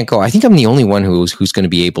two can't go. I think I'm the only one who's going to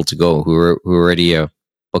be able to go, who already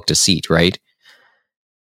booked a seat, right?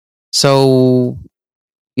 So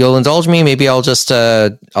you'll indulge me. Maybe I'll just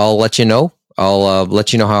I'll let you know. I'll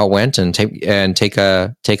let you know how it went and take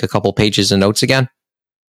a couple pages of notes again.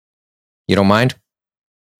 You don't mind?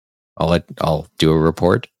 I'll do a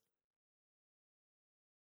report.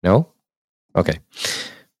 No? Okay.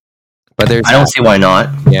 But there's I don't see why not.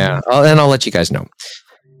 Yeah, and I'll let you guys know.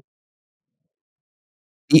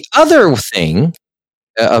 The other thing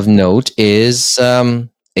of note is a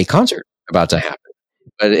concert about to happen.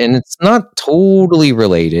 And it's not totally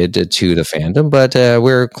related to the fandom, but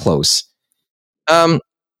we're close.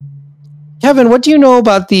 Kevin, what do you know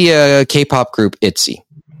about the K-pop group ITZY?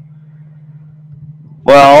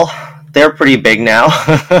 Well, they're pretty big now.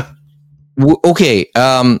 Okay,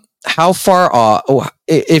 how far off?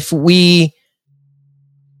 If we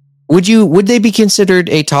would they be considered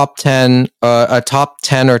a top 10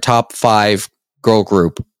 or top 5 girl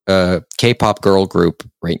group, K-pop girl group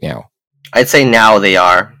right now? I'd say now they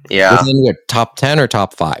are. Yeah. Within your top 10 or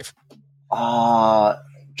top 5?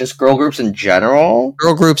 Just girl groups in general?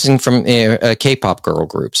 Girl groups and from K-pop girl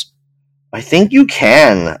groups. I think you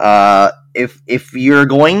can. If you're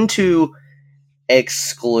going to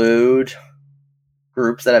exclude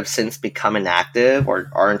groups that have since become inactive or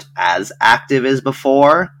aren't as active as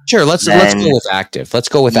before. Sure, let's go with active. Let's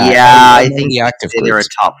go with active. Yeah, I think the active they're a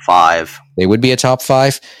top 5. They would be a top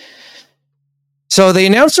 5. So they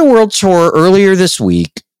announced a world tour earlier this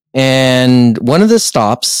week, and one of the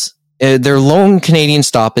stops, their lone Canadian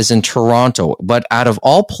stop, is in Toronto. But out of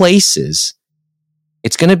all places,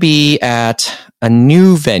 it's going to be at a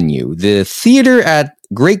new venue, the theater at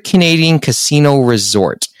Great Canadian Casino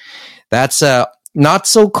Resort. That's not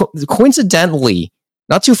so coincidentally,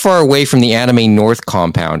 not too far away from the Anime North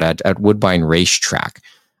compound at Woodbine Racetrack.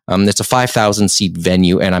 It's a 5,000 seat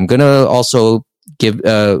venue, and I'm going to also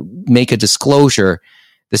make a disclosure.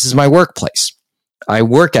 This is my workplace. I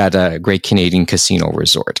work at a Great Canadian Casino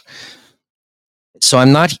Resort, so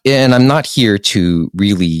I'm not here to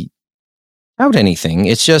really out anything.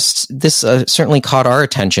 It's just this certainly caught our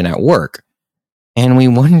attention at work, and we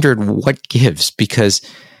wondered what gives, because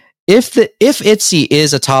if ITZY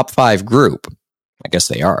is a top 5 group, I guess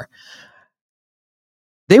they are,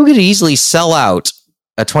 they could easily sell out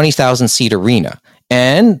a 20,000 seat arena.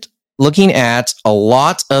 And looking at a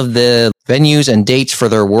lot of the venues and dates for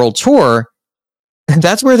their world tour,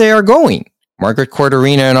 that's where they are going. Margaret Court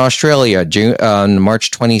Arena in Australia, on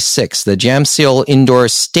March 26th. The Jamsil Indoor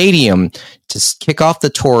Stadium to kick off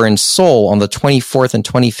the tour in Seoul on the 24th and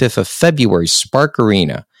 25th of February. Spark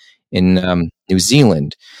Arena in New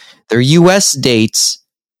Zealand. Their U.S. dates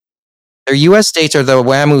are the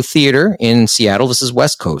WAMU Theater in Seattle. This is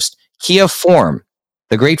West Coast. Kia Forum,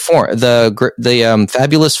 the Great Forum, the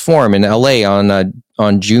Fabulous Forum in L.A.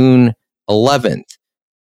 on June 11th.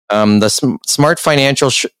 The Smart Financial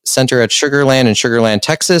Center at Sugarland in Sugarland,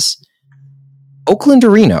 Texas. Oakland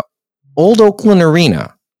Arena, Old Oakland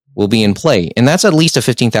Arena will be in play, and that's at least a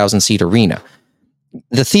 15,000 seat arena.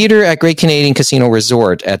 The theater at Great Canadian Casino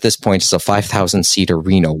Resort at this point is a 5,000 seat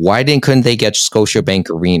arena. Why couldn't they get Scotiabank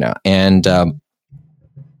Arena? And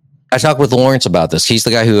I talked with Lawrence about this. He's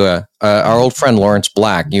the guy who our old friend Lawrence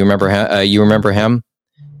Black. You remember him?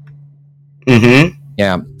 Mm-hmm.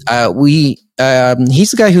 Yeah.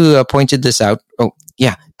 He's the guy who pointed this out. Oh,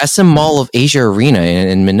 yeah. SM Mall of Asia Arena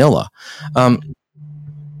in Manila.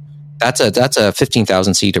 That's a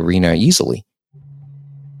 15,000 seat arena easily.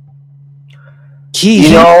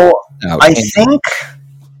 I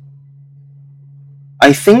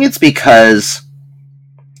think it's because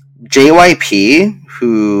JYP,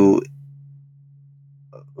 who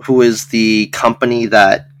is the company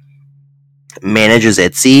that manages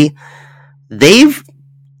ITZY, they've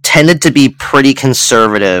tended to be pretty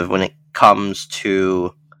conservative when it comes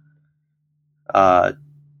to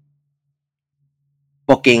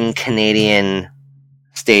booking Canadian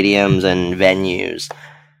stadiums and venues.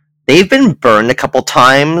 They've been burned a couple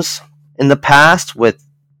times in the past with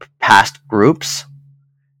past groups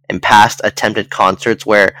and past attempted concerts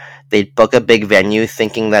where they'd book a big venue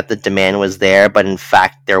thinking that the demand was there, but in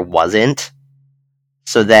fact there wasn't.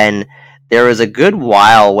 So then there was a good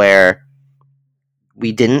while where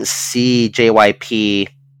we didn't see JYP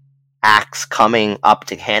acts coming up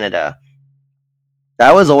to Canada.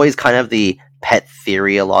 That was always kind of the pet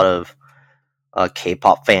theory a lot of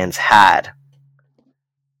K-pop fans had.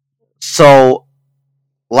 So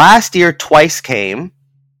last year, Twice came,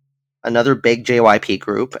 another big JYP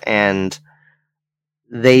group, and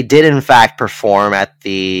they did in fact perform at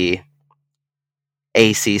the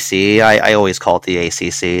ACC. I always call it the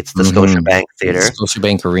ACC. It's the Scotiabank Theater. It's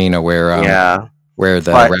Scotiabank Arena where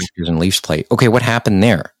the Raptors and Leafs play. Okay, what happened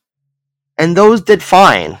there? And those did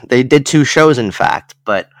fine. They did 2 shows, in fact.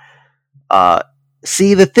 But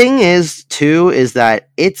see, the thing is that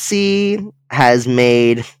ITZY has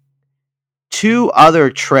made 2 other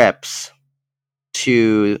trips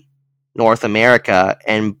to North America,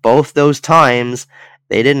 and both those times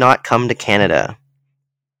they did not come to Canada.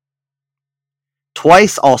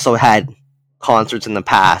 twice also had concerts in the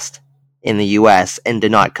past in the US and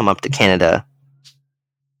did not come up to Canada.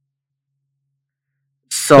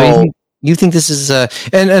 So you think this is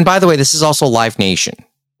and by the way, this is also Live Nation.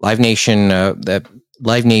 Live Nation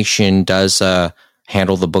does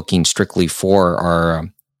handle the booking strictly for our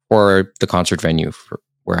for the concert venue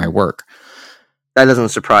where I work. That doesn't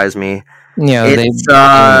surprise me. Yeah, it's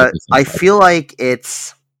I feel like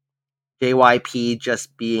it's JYP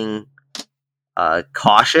just being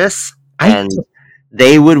cautious, and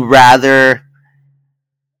they would rather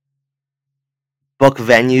book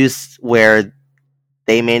venues where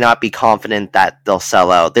they may not be confident that they'll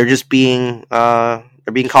sell out. They're just being they're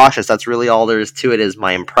being cautious. That's really all there is to it, is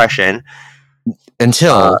my impression.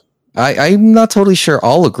 Until I'm not totally sure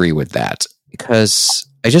I'll agree with that, because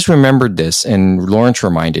I just remembered this and Lawrence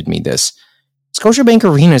reminded me this. Scotiabank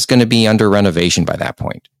Arena is going to be under renovation by that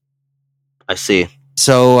point. I see.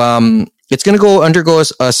 So it's going to undergo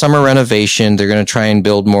a summer renovation. They're going to try and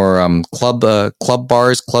build more club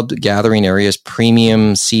bars, club gathering areas,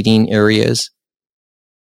 premium seating areas,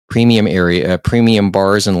 premium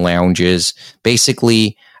bars and lounges.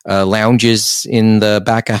 Basically, lounges in the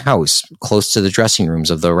back of house, close to the dressing rooms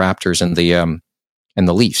of the Raptors and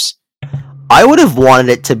the Leafs. I would have wanted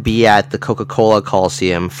it to be at the Coca-Cola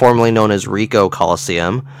Coliseum, formerly known as Ricoh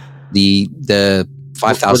Coliseum. The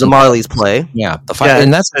 5,000 where the Marlies play. Yeah,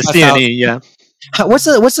 and that's the CNE. Yeah. What's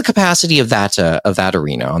the capacity of that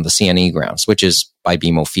arena on the CNE grounds, which is by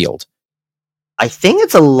BMO Field? I think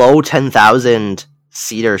it's a low 10,000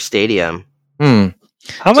 seater stadium. How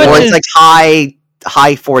much? Or it's like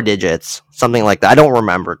high 4 digits, something like that. I don't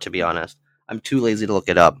remember, to be honest. I'm too lazy to look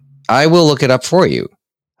it up. I will look it up for you.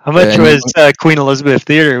 How much was Queen Elizabeth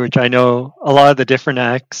Theatre, which I know a lot of the different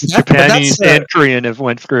acts, Japanese and Korean, have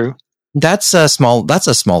went through? That's a small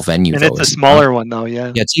venue, and though. It's a smaller one, though.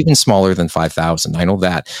 Yeah, it's even smaller than 5,000. I know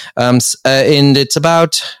that. And it's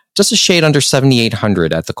about just a shade under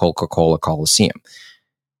 7,800 at the Coca-Cola Coliseum.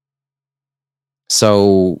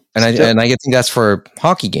 So, and I think that's for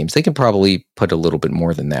hockey games. They can probably put a little bit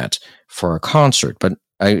more than that for a concert, but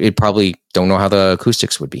I probably don't know how the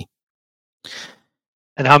acoustics would be.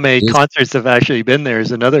 And how many concerts have actually been there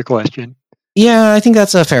is another question. Yeah, I think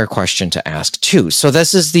that's a fair question to ask too. So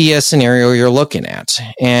this is the scenario you're looking at,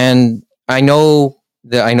 and I know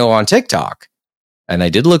on TikTok, and I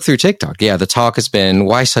did look through TikTok. Yeah, the talk has been,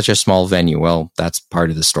 why such a small venue? Well, that's part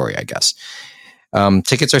of the story, I guess.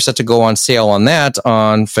 Tickets are set to go on sale on that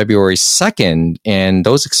on February 2nd, and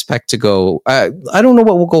those expect to go. I don't know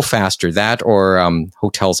what will go faster, that or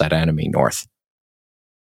hotels at Anime North.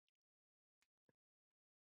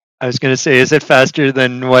 I was going to say, is it faster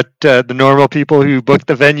than what the normal people who book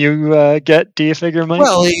the venue get? Do you figure, Mike?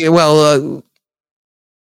 Well,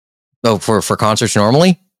 for concerts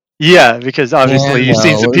normally? Yeah, because obviously you've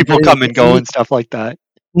seen some people come and go and stuff like that.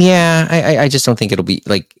 Yeah, I just don't think it'll be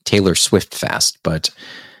like Taylor Swift fast, but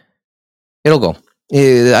it'll go.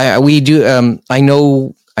 We do. I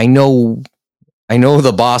know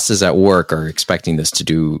the bosses at work are expecting this to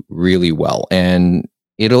do really well, and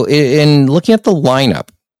in looking at the lineup.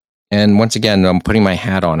 And once again, I'm putting my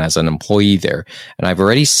hat on as an employee there, and I've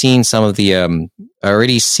already seen some of the.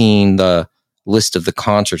 Already seen the list of the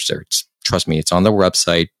concerts there. Trust me, it's on the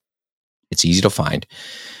website. It's easy to find.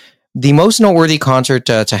 The most noteworthy concert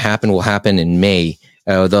to happen will happen in May,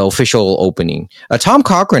 the official opening. Tom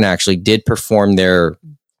Cochrane actually did perform there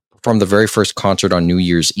from the very first concert on New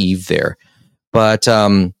Year's Eve there, but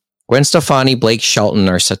Gwen Stefani, Blake Shelton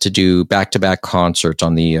are set to do back-to-back concerts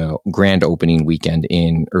on the grand opening weekend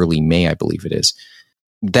in early May, I believe it is.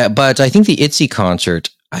 But I think the ITZY concert,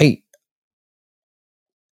 the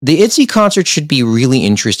ITZY concert should be really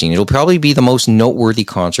interesting. It'll probably be the most noteworthy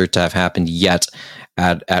concert to have happened yet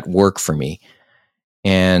at work for me.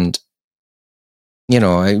 And,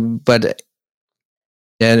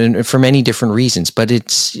 and for many different reasons, but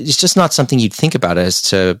it's just not something you'd think about as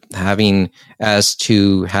to having a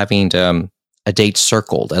date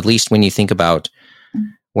circled, at least when I think about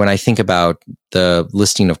the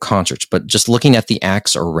listing of concerts. But just looking at the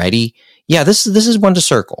acts already, yeah, this is one to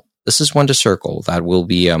circle. This is one to circle that will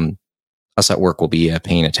be us at work will be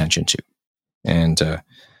paying attention to, and for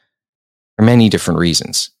many different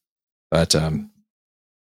reasons. But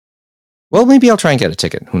well, maybe I'll try and get a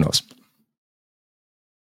ticket. Who knows?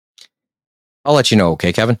 I'll let you know.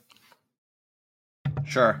 Okay, Kevin?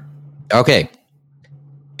 Sure. Okay.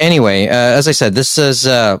 Anyway, as I said, this is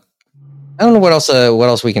I don't know what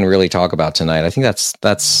else we can really talk about tonight. I think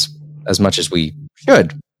that's as much as we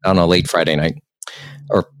should on a late Friday night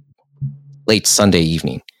or late Sunday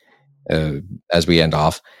evening as we end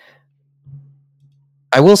off.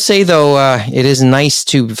 I will say though, it is nice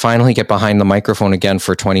to finally get behind the microphone again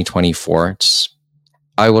for 2024.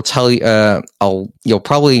 I will tell you, I'm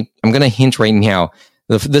going to hint right now.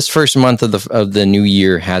 This first month of the new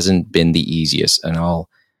year hasn't been the easiest, and I'll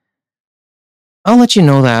let you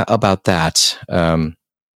know about that in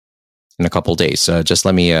a couple days. Just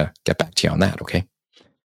let me get back to you on that, okay?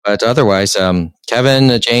 But otherwise,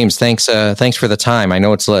 Kevin, James, thanks for the time. I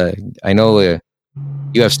know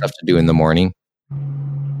you have stuff to do in the morning.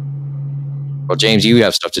 Well, James, you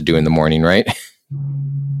have stuff to do in the morning, right?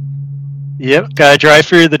 Yep, gotta drive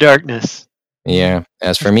through the darkness. Yeah.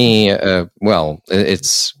 As for me, I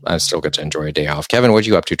still get to enjoy a day off. Kevin, what are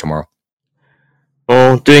you up to tomorrow?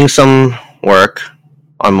 Well, doing some work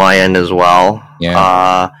on my end as well.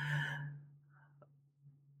 Yeah.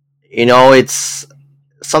 It's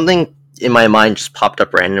something in my mind just popped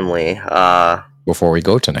up randomly. Before we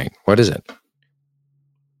go tonight, what is it?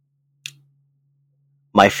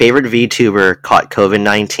 My favorite VTuber caught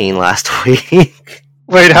COVID-19 last week.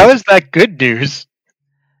 Wait, how is that good news?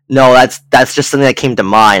 No, that's just something that came to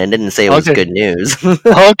mind. I didn't say it was good news.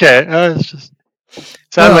 Okay, it's just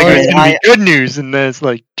sounded like it was going to be good news, and then it's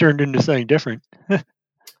like turned into something different.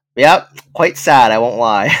 Yep, quite sad. I won't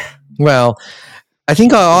lie. Well, I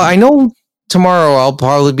think I know tomorrow I'll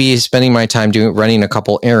probably be spending my time running a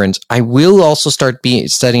couple errands. I will also start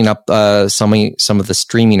setting up some of the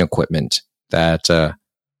streaming equipment that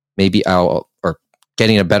maybe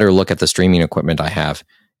getting a better look at the streaming equipment I have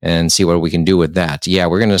and see what we can do with that. Yeah,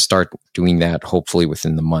 we're going to start doing that hopefully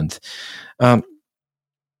within the month.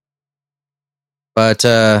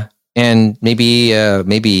 But maybe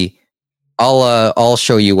I'll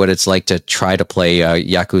show you what it's like to try to play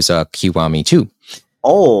Yakuza Kiwami 2.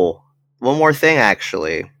 Oh, one more thing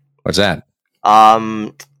actually. What's that?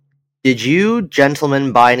 Did you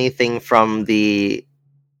gentlemen buy anything from the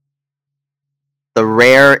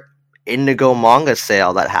rare Indigo manga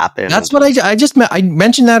sale that happened? That's what I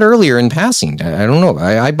mentioned that earlier in passing. I don't know.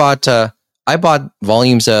 I bought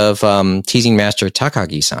volumes of Teasing Master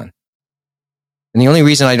Takagi-san. And the only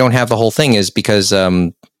reason I don't have the whole thing is because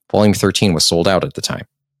volume 13 was sold out at the time.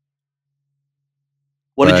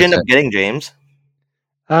 What did you end up getting, James?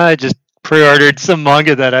 I just pre-ordered some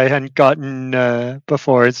manga that I hadn't gotten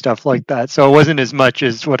before and stuff like that. So it wasn't as much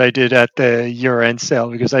as what I did at the year-end sale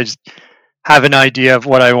because I just have an idea of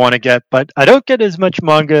what I want to get, but I don't get as much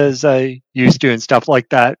manga as I used to and stuff like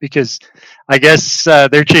that because I guess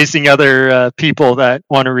they're chasing other people that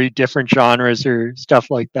want to read different genres or stuff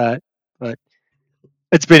like that. But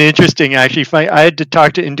it's been interesting actually. I had to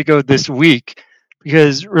talk to Indigo this week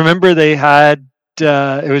because remember they had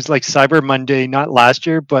it was like Cyber Monday, not last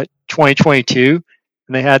year, but 2022,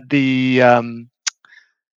 and they had the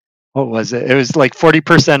what was it? It was like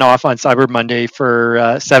 40% off on Cyber Monday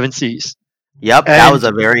for Seven Seas. Yep, that was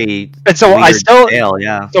a very sale,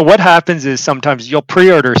 yeah. So what happens is sometimes you'll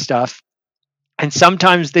pre-order stuff, and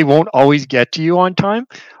sometimes they won't always get to you on time,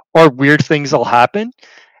 or weird things will happen.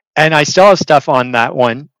 And I still have stuff on that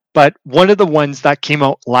one, but one of the ones that came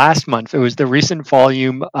out last month, it was the recent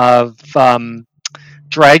volume of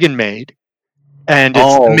Dragon Maid, and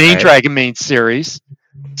it's the main Dragon Maid series.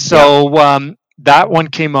 So that one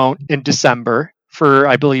came out in December for,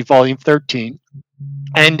 I believe, volume 13.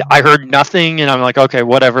 And I heard nothing, and I'm like, okay,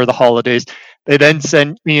 whatever, the holidays. They then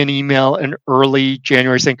sent me an email in early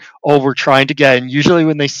January saying, oh, we're trying to get, and usually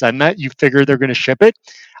when they send that, you figure they're going to ship it.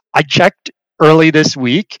 I checked early this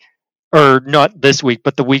week, or not this week,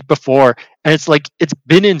 but the week before, and it's like, it's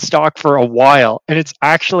been in stock for a while, and it's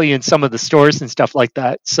actually in some of the stores and stuff like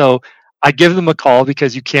that. So I give them a call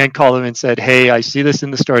because you can call them and said, hey, I see this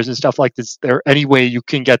in the stores and stuff like this. Is there any way you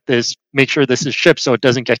can get this, make sure this is shipped so it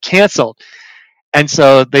doesn't get canceled? And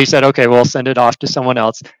so they said, okay, we'll send it off to someone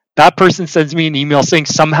else. That person sends me an email saying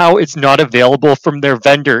somehow it's not available from their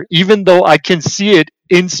vendor, even though I can see it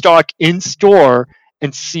in stock in store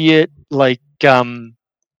and see it like in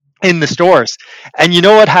the stores. And you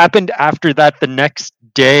know what happened after that the next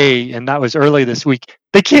day? And that was early this week.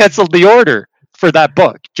 They canceled the order for that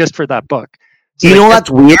book, just for that book. So you know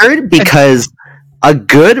that's weird because a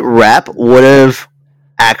good rep would have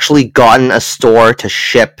actually gotten a store to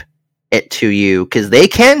ship it to you because they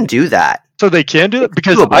can do that. So they can do it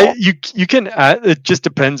because you can. It just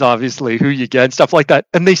depends, obviously, who you get and stuff like that.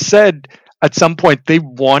 And they said at some point they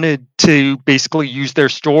wanted to basically use their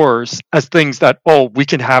stores as things that we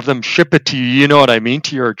can have them ship it to you. You know what I mean,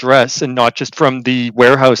 to your address, and not just from the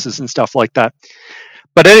warehouses and stuff like that.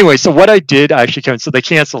 But anyway, so what I did actually, so they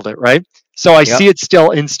canceled it, right? So I see it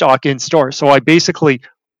still in stock in store. So I basically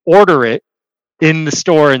order it in the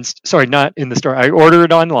store, and sorry, not in the store. I order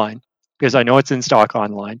it online because I know it's in stock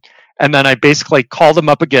online. And then I basically called them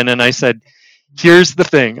up again and I said, here's the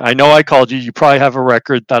thing. I know I called you. You probably have a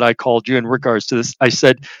record that I called you in regards to this. I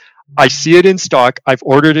said, I see it in stock. I've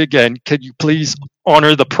ordered it again. Could you please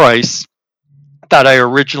honor the price that I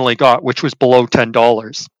originally got, which was below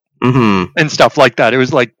 $10 and stuff like that. It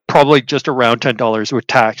was like probably just around $10 with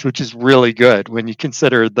tax, which is really good when you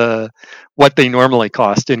consider what they normally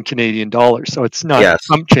cost in Canadian dollars. So it's not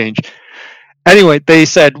some change. Anyway, they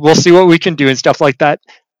said, we'll see what we can do and stuff like that.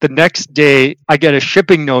 The next day, I get a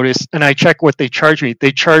shipping notice and I check what they charged me.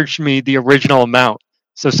 They charged me the original amount.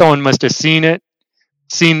 So someone must have seen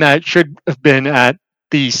that should have been at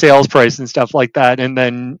the sales price and stuff like that, and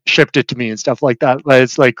then shipped it to me and stuff like that. But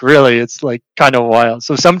it's like, really, it's like kind of wild.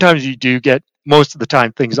 So sometimes you do get, most of the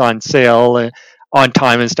time, things on sale and on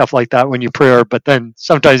time and stuff like that when you pre-order, but then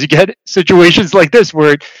sometimes you get situations like this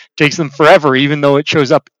where it takes them forever, even though it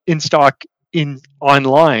shows up in stock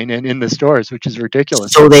online and in the stores, which is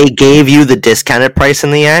ridiculous. So they gave you the discounted price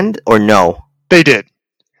in the end, or no? They did.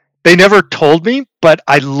 They never told me, but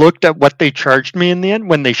I looked at what they charged me in the end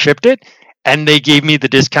when they shipped it, and they gave me the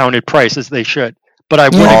discounted price as they should. But I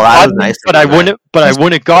wouldn't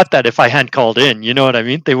have got that if I hadn't called in. You know what I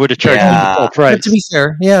mean? They would have charged me the full price. But to be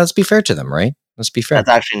fair, let's be fair to them, right? Let's be fair. That's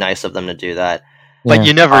actually nice of them to do that. But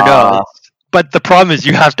you never know. But the problem is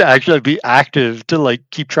you have to actually be active to like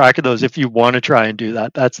keep track of those if you want to try and do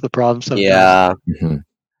that. That's the problem sometimes. Yeah. Mm-hmm.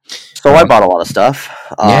 So I bought a lot of stuff.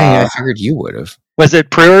 I figured you would have. Was it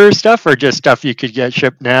pre-order stuff or just stuff you could get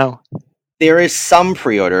shipped now? There is some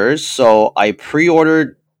pre-orders. So I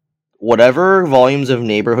pre-ordered whatever volumes of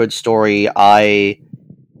Neighborhood Story I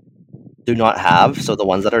do not have. So the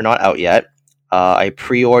ones that are not out yet. I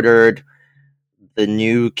pre-ordered the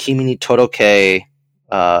new Kimi ni Todoke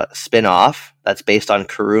spin-off that's based on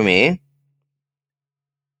Kurumi.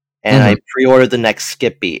 And I pre-ordered the next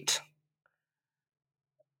Skip Beat.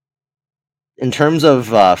 In terms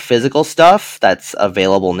of physical stuff that's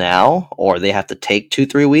available now, or they have to take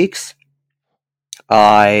 2-3 weeks,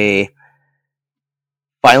 I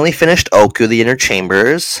finally finished Oku, The Inner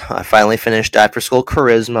Chambers. I finally finished After School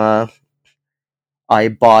Charisma. I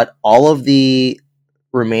bought all of the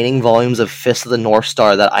remaining volumes of Fist of the North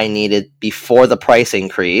Star that I needed before the price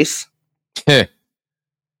increase.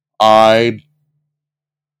 I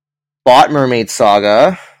bought Mermaid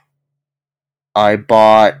Saga. I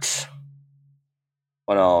bought...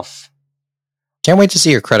 What else? Can't wait to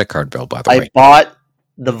see your credit card bill, by the way. I bought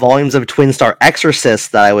the volumes of Twin Star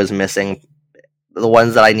Exorcist that I was missing. The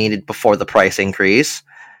ones that I needed before the price increase.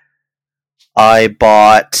 I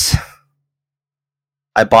bought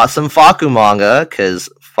some Faku manga, because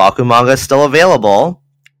Faku manga is still available.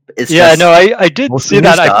 I did see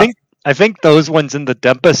that. I think those ones in the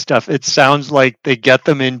Dempa stuff, it sounds like they get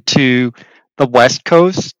them into the West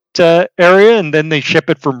Coast area, and then they ship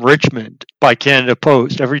it from Richmond by Canada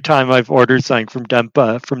Post. Every time I've ordered something from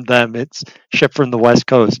Dempa from them, it's shipped from the West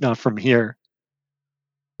Coast, not from here.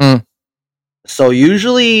 So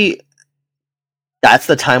usually that's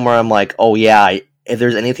the time where I'm like, oh yeah, if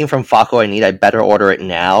there's anything from Faku I need, I better order it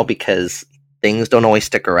now, because things don't always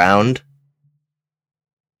stick around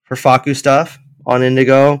for Faku stuff on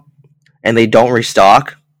Indigo, and they don't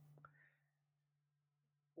restock.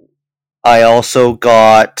 I also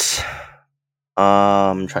got...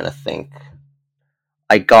 I'm trying to think.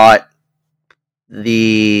 I got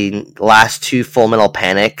the last 2 Full Metal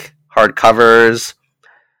Panic hardcovers.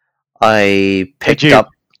 I picked up...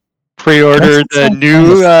 pre-order the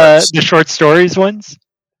new the short stories ones?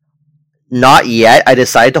 Not yet. I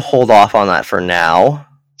decided to hold off on that for now.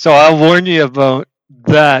 So I'll warn you about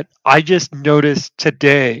that. I just noticed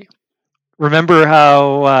today. Remember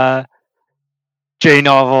how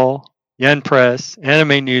J-Novel, Yen Press,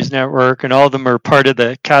 Anime News Network, and all of them are part of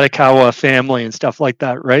the Katakawa family and stuff like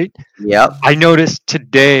that, right? Yep. I noticed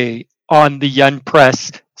today on the Yen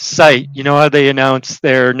Press site, you know how they announce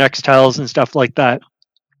their next titles and stuff like that?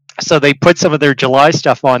 So they put some of their July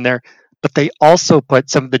stuff on there, but they also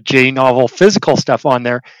put some of the J-Novel physical stuff on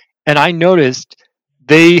there. And I noticed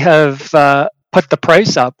they have put the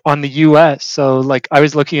price up on the US. So like I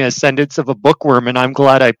was looking at Ascendance of a Bookworm, and I'm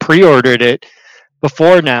glad I pre-ordered it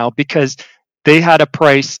before now, because they had a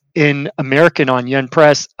price in American on Yen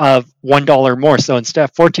Press of $1 more. So instead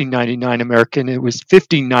of $14.99 American, it was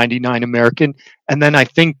 $15.99 American. And then I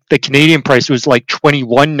think the Canadian price was like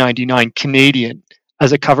 $21.99 Canadian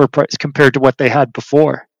as a cover price compared to what they had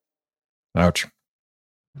before. Ouch.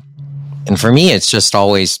 And for me, it's just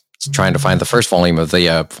always trying to find the first volume of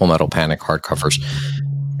the Full Metal Panic hardcovers.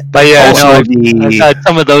 But yeah, I've had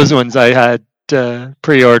some of those ones I had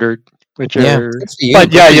pre-ordered. Which are,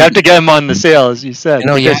 but yeah, you have to get them on the sale, as you said.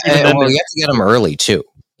 You have to get them early too.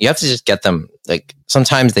 You have to just get them. Like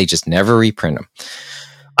sometimes they just never reprint them.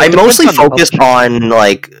 I mostly focused on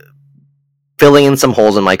like filling in some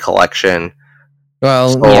holes in my collection. Well,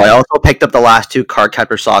 so I also picked up the last 2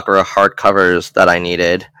 Cardcaptor Sakura hardcovers that I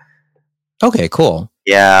needed. Okay, cool.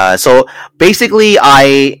 Yeah, so basically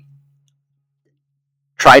I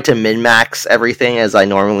tried to min-max everything as I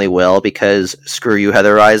normally will because screw you,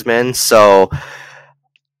 Heather Reisman. So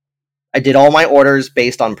I did all my orders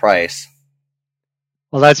based on price.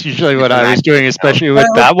 Well, that's usually what I was doing, especially with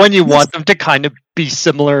that one. You want them to kind of be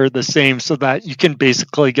similar, the same, so that you can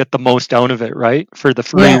basically get the most out of it, right? For the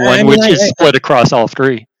free one, which is split across all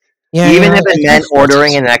 3. Yeah, even if it meant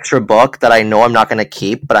ordering an extra book that I know I'm not going to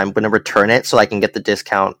keep, but I'm going to return it so I can get the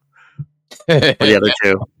discount for the other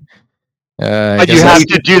 2. But you have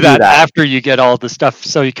to do that after you get all the stuff,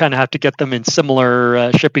 so you kind of have to get them in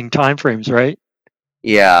similar shipping timeframes, right?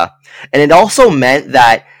 Yeah, and it also meant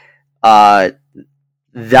that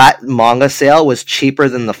that manga sale was cheaper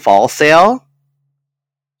than the fall sale.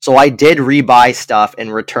 So I did rebuy stuff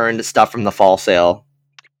and returned stuff from the fall sale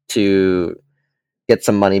to get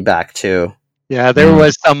some money back too. Yeah, there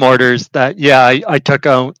was some orders that, I took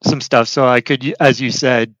out some stuff so I could, as you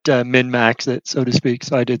said, min-max it, so to speak.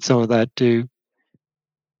 So I did some of that too.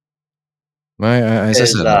 As I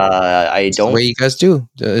said, I don't. The way you guys do.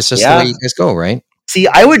 It's just the way you guys go, right? See,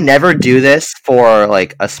 I would never do this for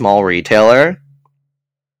like a small retailer.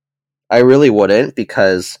 I really wouldn't,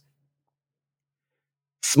 because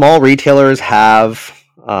small retailers have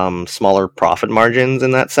smaller profit margins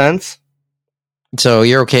in that sense. So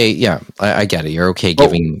you're okay. Yeah, I get it. You're okay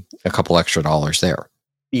giving a couple extra dollars there.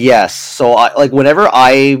 Yes. So whenever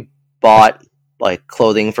I bought like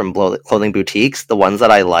clothing from clothing boutiques, the ones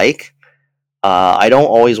that I like, I don't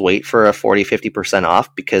always wait for a 40-50%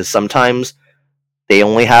 off, because sometimes they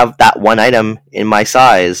only have that one item in my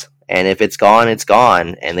size. And if it's gone, it's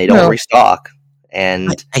gone, and they don't restock.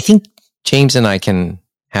 And I think James and I can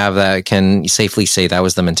safely say that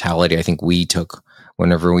was the mentality I think we took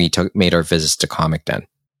whenever we made our visits to Comic Den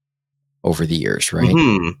over the years, right?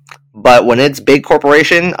 Mm-hmm. But when it's big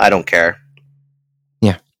corporation, I don't care.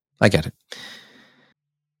 Yeah, I get it.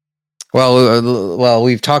 Well,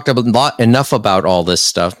 we've talked enough about all this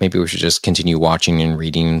stuff. Maybe we should just continue watching and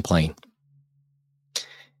reading and playing.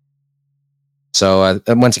 So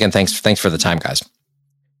once again, thanks for the time, guys.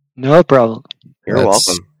 No problem. You're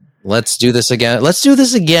welcome. Let's do this again. Let's do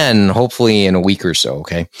this again, hopefully in a week or so,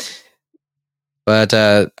 okay?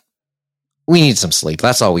 But we need some sleep.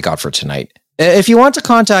 That's all we got for tonight. If you want to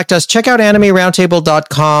contact us, check out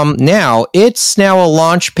animeroundtable.com now. It's now a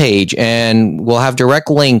launch page, and we'll have direct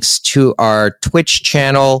links to our Twitch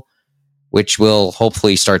channel, which will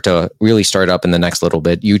hopefully start up in the next little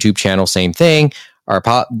bit. YouTube channel, same thing.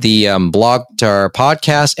 The blog to our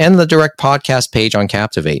podcast, and the direct podcast page on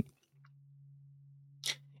Captivate.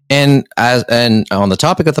 And on the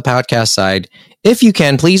topic of the podcast side, if you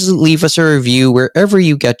can, please leave us a review wherever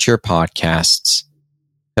you get your podcasts,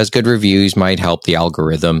 because good reviews might help the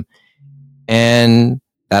algorithm, and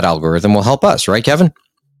that algorithm will help us, right, Kevin?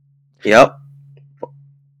 Yep.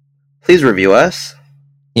 Please review us.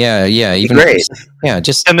 Yeah. Even great.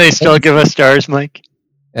 Can they still give us stars, Mike?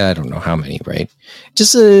 I don't know how many, right?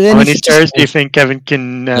 Just how many stars do you think Kevin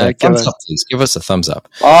can give us? Up, please give us a thumbs up.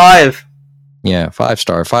 5. Yeah, 5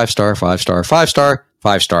 star, 5 star, 5 star, 5 star,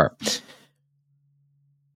 5 star.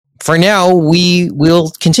 For now, we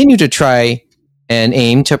will continue to try and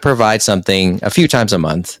aim to provide something a few times a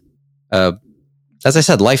month. As I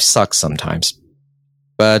said, life sucks sometimes,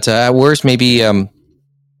 but at worst, maybe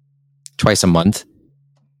twice a month.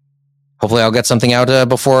 Hopefully I'll get something out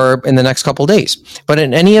before in the next couple of days. But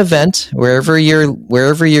in any event, wherever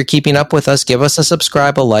you're keeping up with us, give us a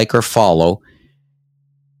subscribe, a like, or follow.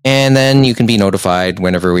 And then you can be notified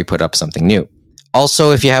whenever we put up something new.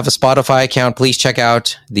 Also, if you have a Spotify account, please check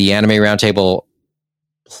out the Anime Roundtable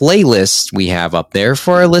playlist we have up there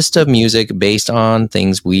for a list of music based on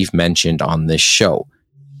things we've mentioned on this show.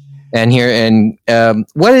 And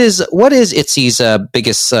what is ITZY's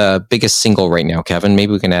biggest single right now, Kevin?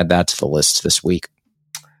 Maybe we can add that to the list this week.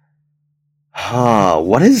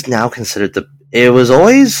 What is now considered it was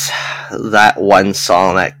always that one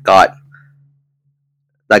song that got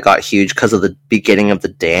huge because of the beginning of the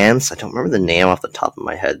dance. I don't remember the name off the top of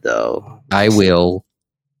my head though. I will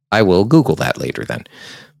Google that later then.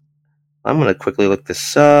 I'm gonna quickly look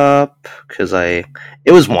this up because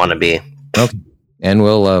it was Wannabe. Okay. And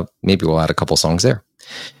maybe we'll add a couple songs there.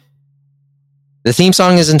 The theme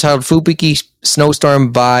song is entitled Fubuki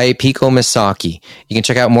Snowstorm by Piko Misaki. You can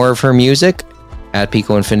check out more of her music at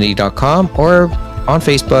picoinfinity.com or on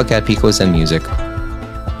Facebook at Pico Zen Music.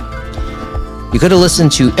 You could have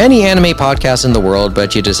listened to any anime podcast in the world,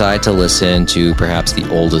 but you decide to listen to perhaps the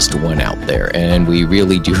oldest one out there, and we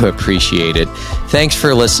really do appreciate it. Thanks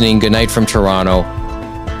for listening. Good night from Toronto.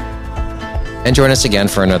 And join us again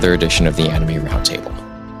for another edition of the Anime Roundtable.